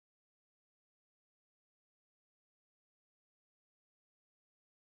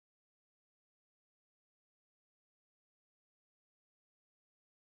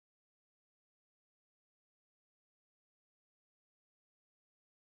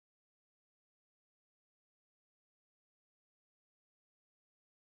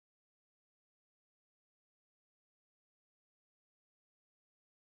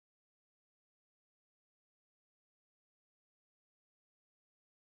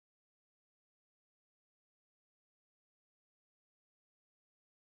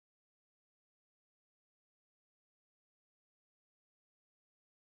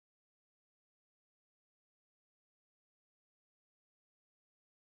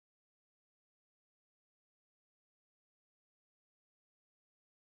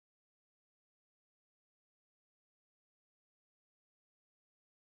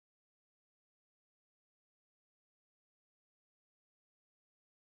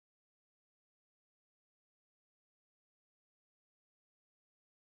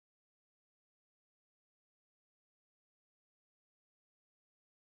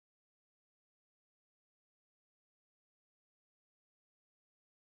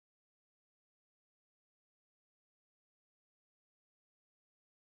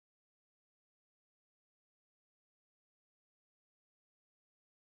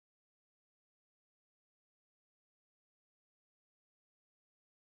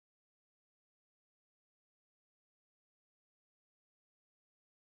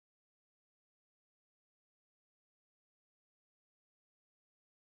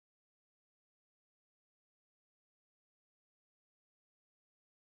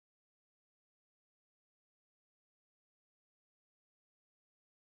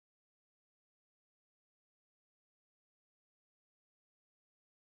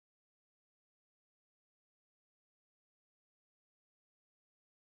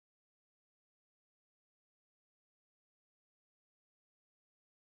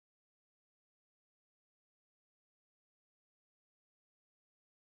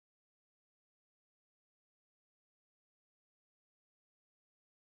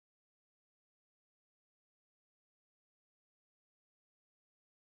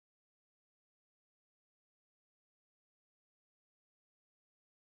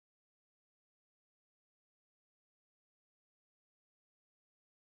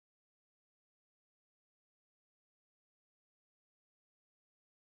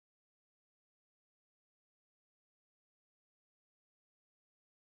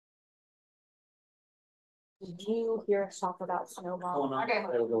 did you hear us talk about snowball? Okay.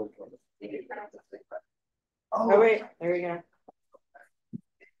 Oh wait, there we go.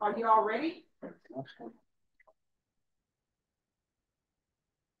 Are you all ready?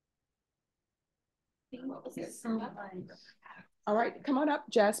 All right, come on up,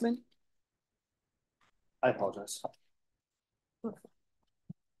 Jasmine. I apologize.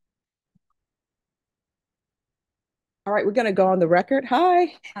 All right, we're going to go on the record.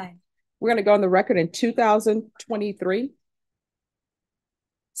 Hi. Hi. We're going to go on the record in 2023.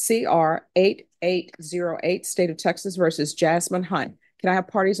 CR 8808, State of Texas versus Jasmine Hunt. Can I have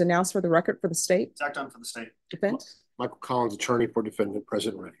parties announced for the record for the state? Zach Dunn for the state. Defense? Michael Collins, attorney for defendant,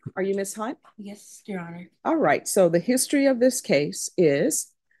 present ready. Are you Ms. Hunt? Yes, Your Honor. All right, so the history of this case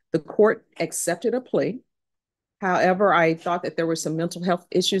is the court accepted a plea. However, I thought that there were some mental health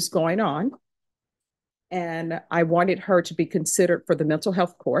issues going on, and I wanted her to be considered for the mental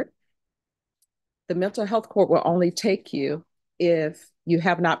health court. The mental health court will only take you if you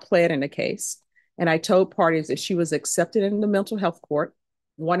have not pled in a case. And I told parties that she was accepted in the mental health court,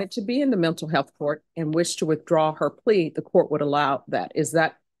 wanted to be in the mental health court, and wished to withdraw her plea, the court would allow that. Is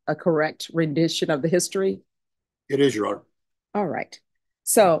that a correct rendition of the history? It is, Your Honor. All right.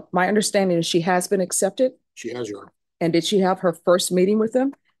 So my understanding is she has been accepted. She has, Your Honor. And did she have her first meeting with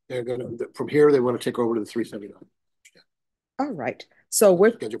them? They're gonna, from here, they want to take over to the 379. All right. So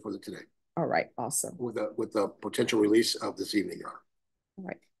we're scheduled for today. All right. Awesome. With the potential release of this evening, Your Honor. All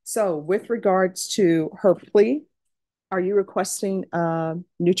right. So with regards to her plea, are you requesting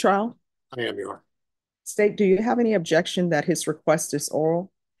new trial? I am, Your Honor. State, do you have any objection that his request is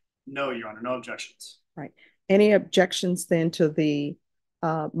oral? No, Your Honor, no objections. Right. Any objections then to the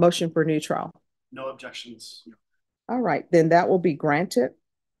motion for new trial? No objections. All right, then that will be granted.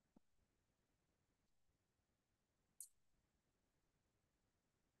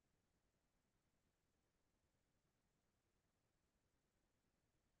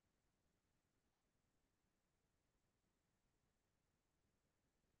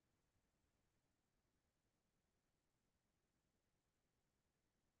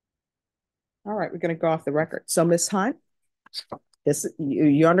 All right, we're going to go off the record. So, Ms. Hunt,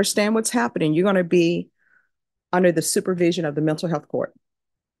 you understand what's happening. You're going to be under the supervision of the mental health court.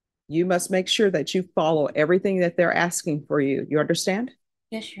 You must make sure that you follow everything that they're asking for you. You understand?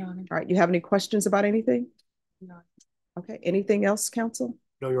 Yes, Your Honor. All right. You have any questions about anything? No. Okay. Anything else, counsel?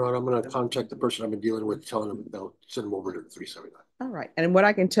 No, Your Honor, I'm going to contact the person I've been dealing with, telling them they'll send them over to the 379. All right. And what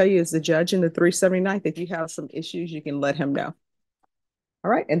I can tell you is the judge in the 379th, if you have some issues, you can let him know. All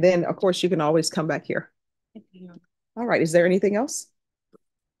right. And then, of course, you can always come back here. All right. Is there anything else?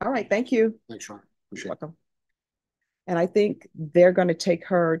 All right. Thank you. Thanks, Your Honor. You're welcome. And I think they're going to take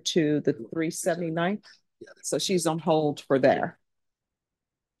her to the 379th. So she's on hold for there.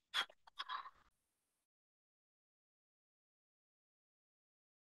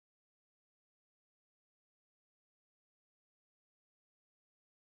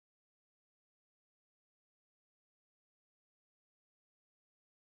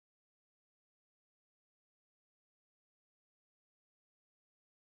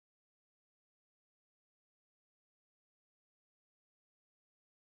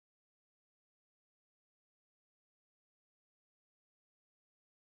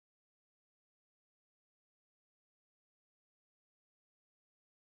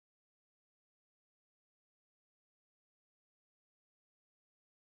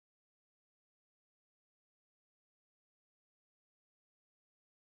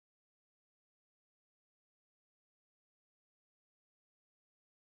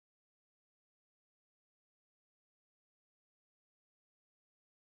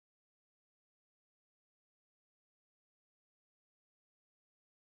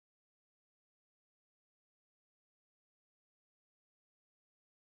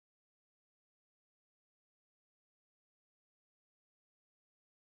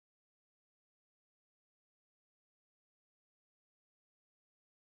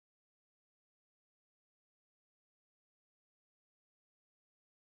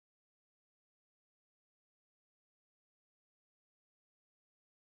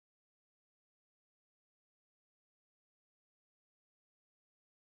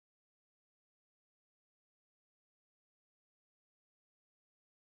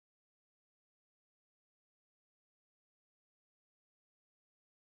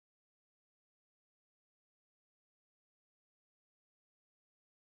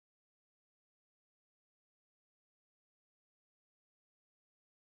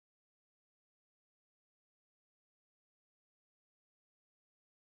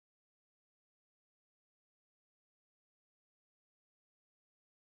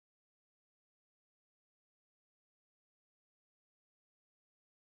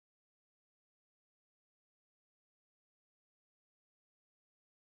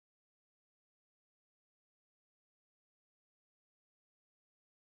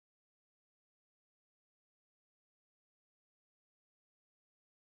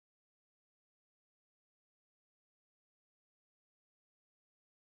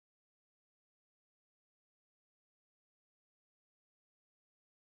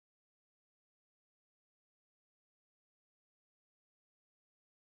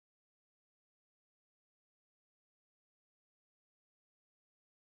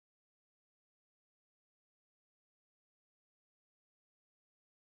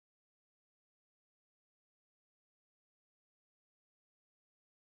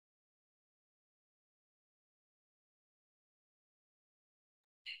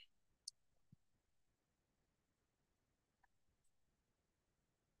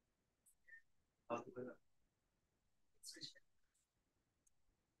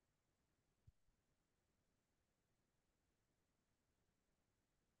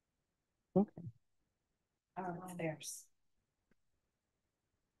 Okay. There's.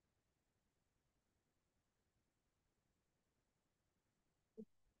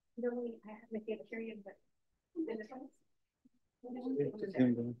 Normally, I have my favorite period, but. Is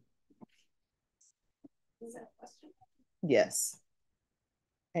that a question? Yes.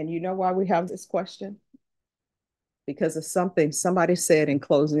 And you know why we have this question? Because of something somebody said in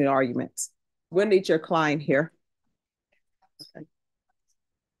closing arguments. We'll need your client here. Okay.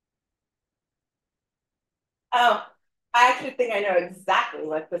 Oh, I actually think I know exactly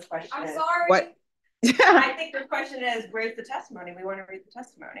what this question is. I'm sorry. What? I think the question is, where's the testimony? We want to read the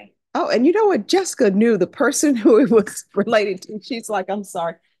testimony. Oh, and you know what? Jessica knew the person who it was related to. She's like, I'm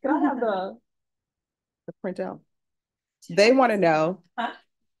sorry. Can I have the printout? They want to know. Huh?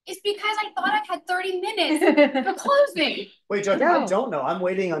 It's because I thought I had 30 minutes for closing. Wait, Judge, No. I don't know. I'm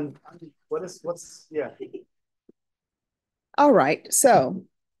waiting on yeah. All right. So,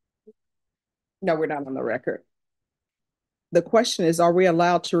 no, we're not on the record. The question is, are we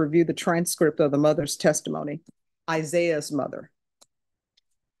allowed to review the transcript of the mother's testimony, Isaiah's mother?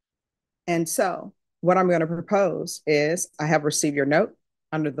 And so what I'm going to propose is I have received your note.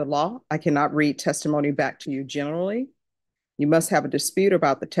 Under the law, I cannot read testimony back to you generally. You must have a dispute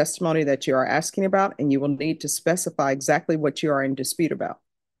about the testimony that you are asking about, and you will need to specify exactly what you are in dispute about.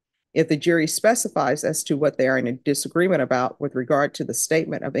 If the jury specifies as to what they are in a disagreement about with regard to the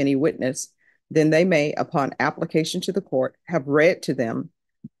statement of any witness, then they may, upon application to the court, have read to them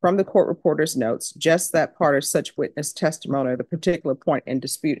from the court reporter's notes just that part of such witness testimony or the particular point in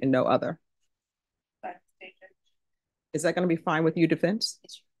dispute and no other. Is that going to be fine with you, defense?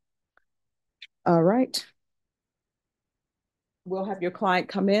 All right. We'll have your client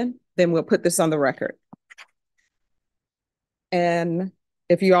come in, then we'll put this on the record. And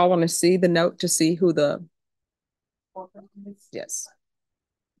if you all want to see the note to see who the, yes.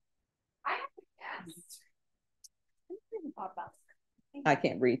 I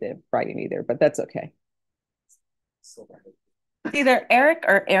can't read the writing either, but that's okay. It's either Eric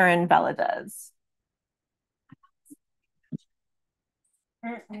or Aaron Valadez.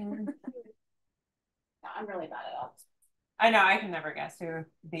 No, I'm really bad at all. I know, I can never guess who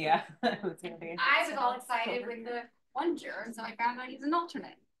the who's gonna be. I was all excited with the one juror, so I found out he's an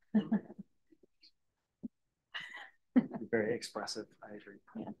alternate. Very expressive. I agree.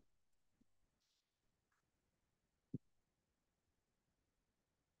 Yeah.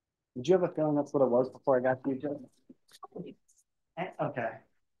 Did you have a feeling that's what it was before I got to you, Joe? Okay.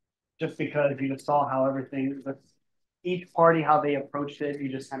 Just because you just saw how everything with each party, how they approached it, you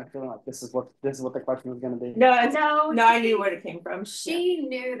just kind of feeling like this is what the question was going to be. No, I knew where it came from. She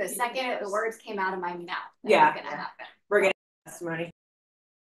knew the second the words came out of my mouth. Yeah, was gonna happen. We're gonna testimony.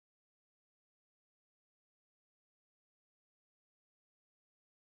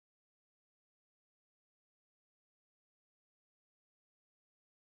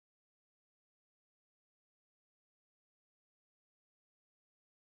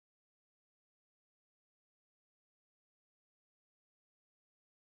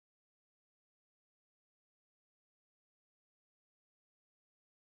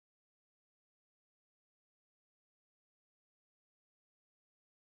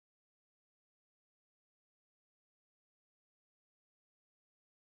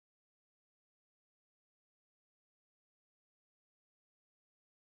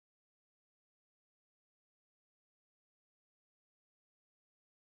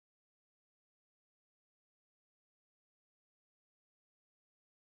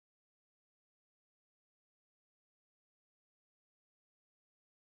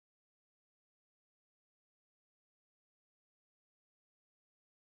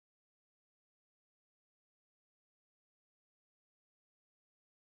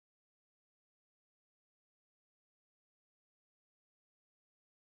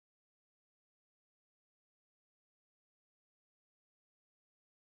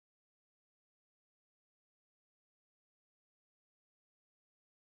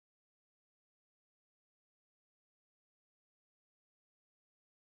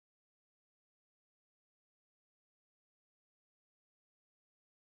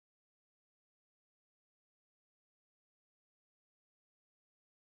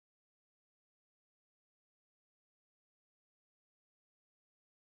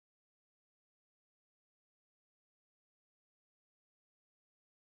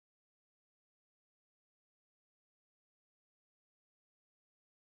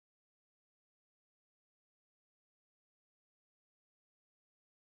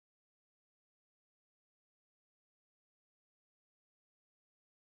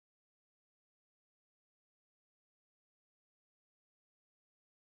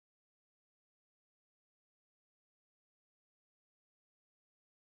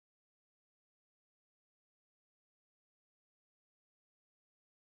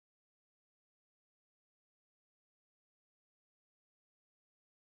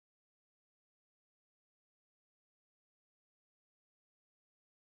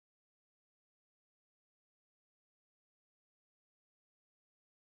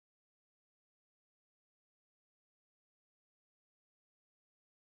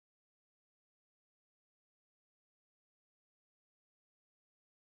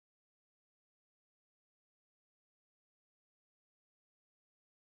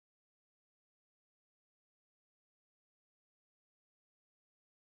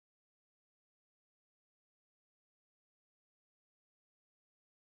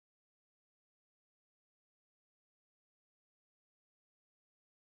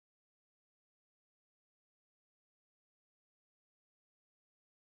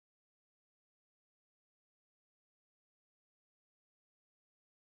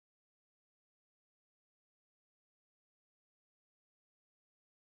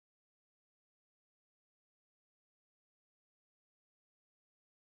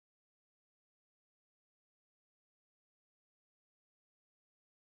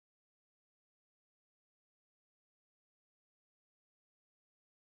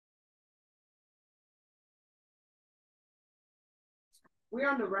 We're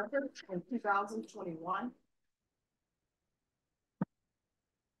on the record in 2021.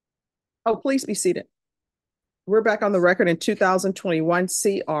 Oh, please be seated. We're back on the record in 2021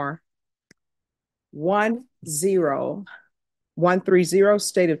 CR 10130,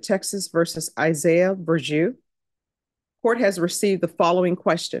 State of Texas versus Isaiah Varju. Court has received the following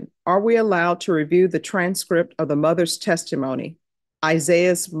question. Are we allowed to review the transcript of the mother's testimony?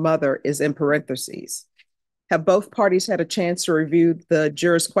 Isaiah's mother is in parentheses. Have both parties had a chance to review the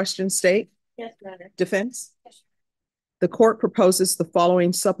juror's question, State? Yes, Your Honor. Defense? Yes. The court proposes the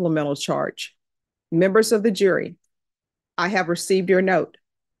following supplemental charge. Members of the jury, I have received your note.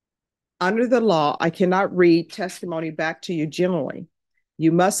 Under the law, I cannot read testimony back to you generally.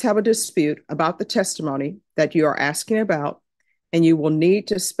 You must have a dispute about the testimony that you are asking about, and you will need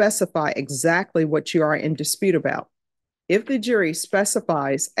to specify exactly what you are in dispute about. If the jury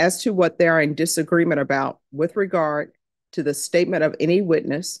specifies as to what they are in disagreement about with regard to the statement of any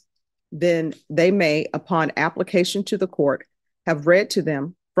witness, then they may, upon application to the court, have read to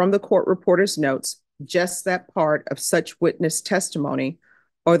them from the court reporter's notes just that part of such witness testimony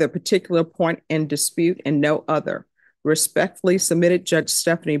or the particular point in dispute and no other. Respectfully submitted, Judge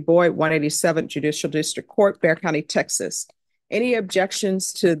Stephanie Boyd, 187th Judicial District Court, Bexar County, Texas. Any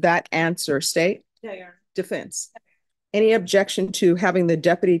objections to that answer, State? No, Your Honor. Defense? Any objection to having the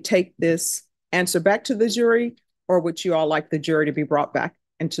deputy take this answer back to the jury, or would you all like the jury to be brought back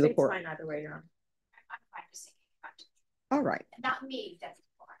into the court? It's fine either way, Your Honor. I'm fine with seeking it. All right. Not me, Deputy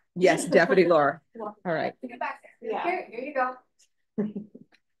Laura. Yes, Deputy Laura. All right. Get back there. Yeah. Here you go.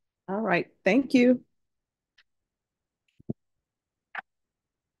 All right. Thank you.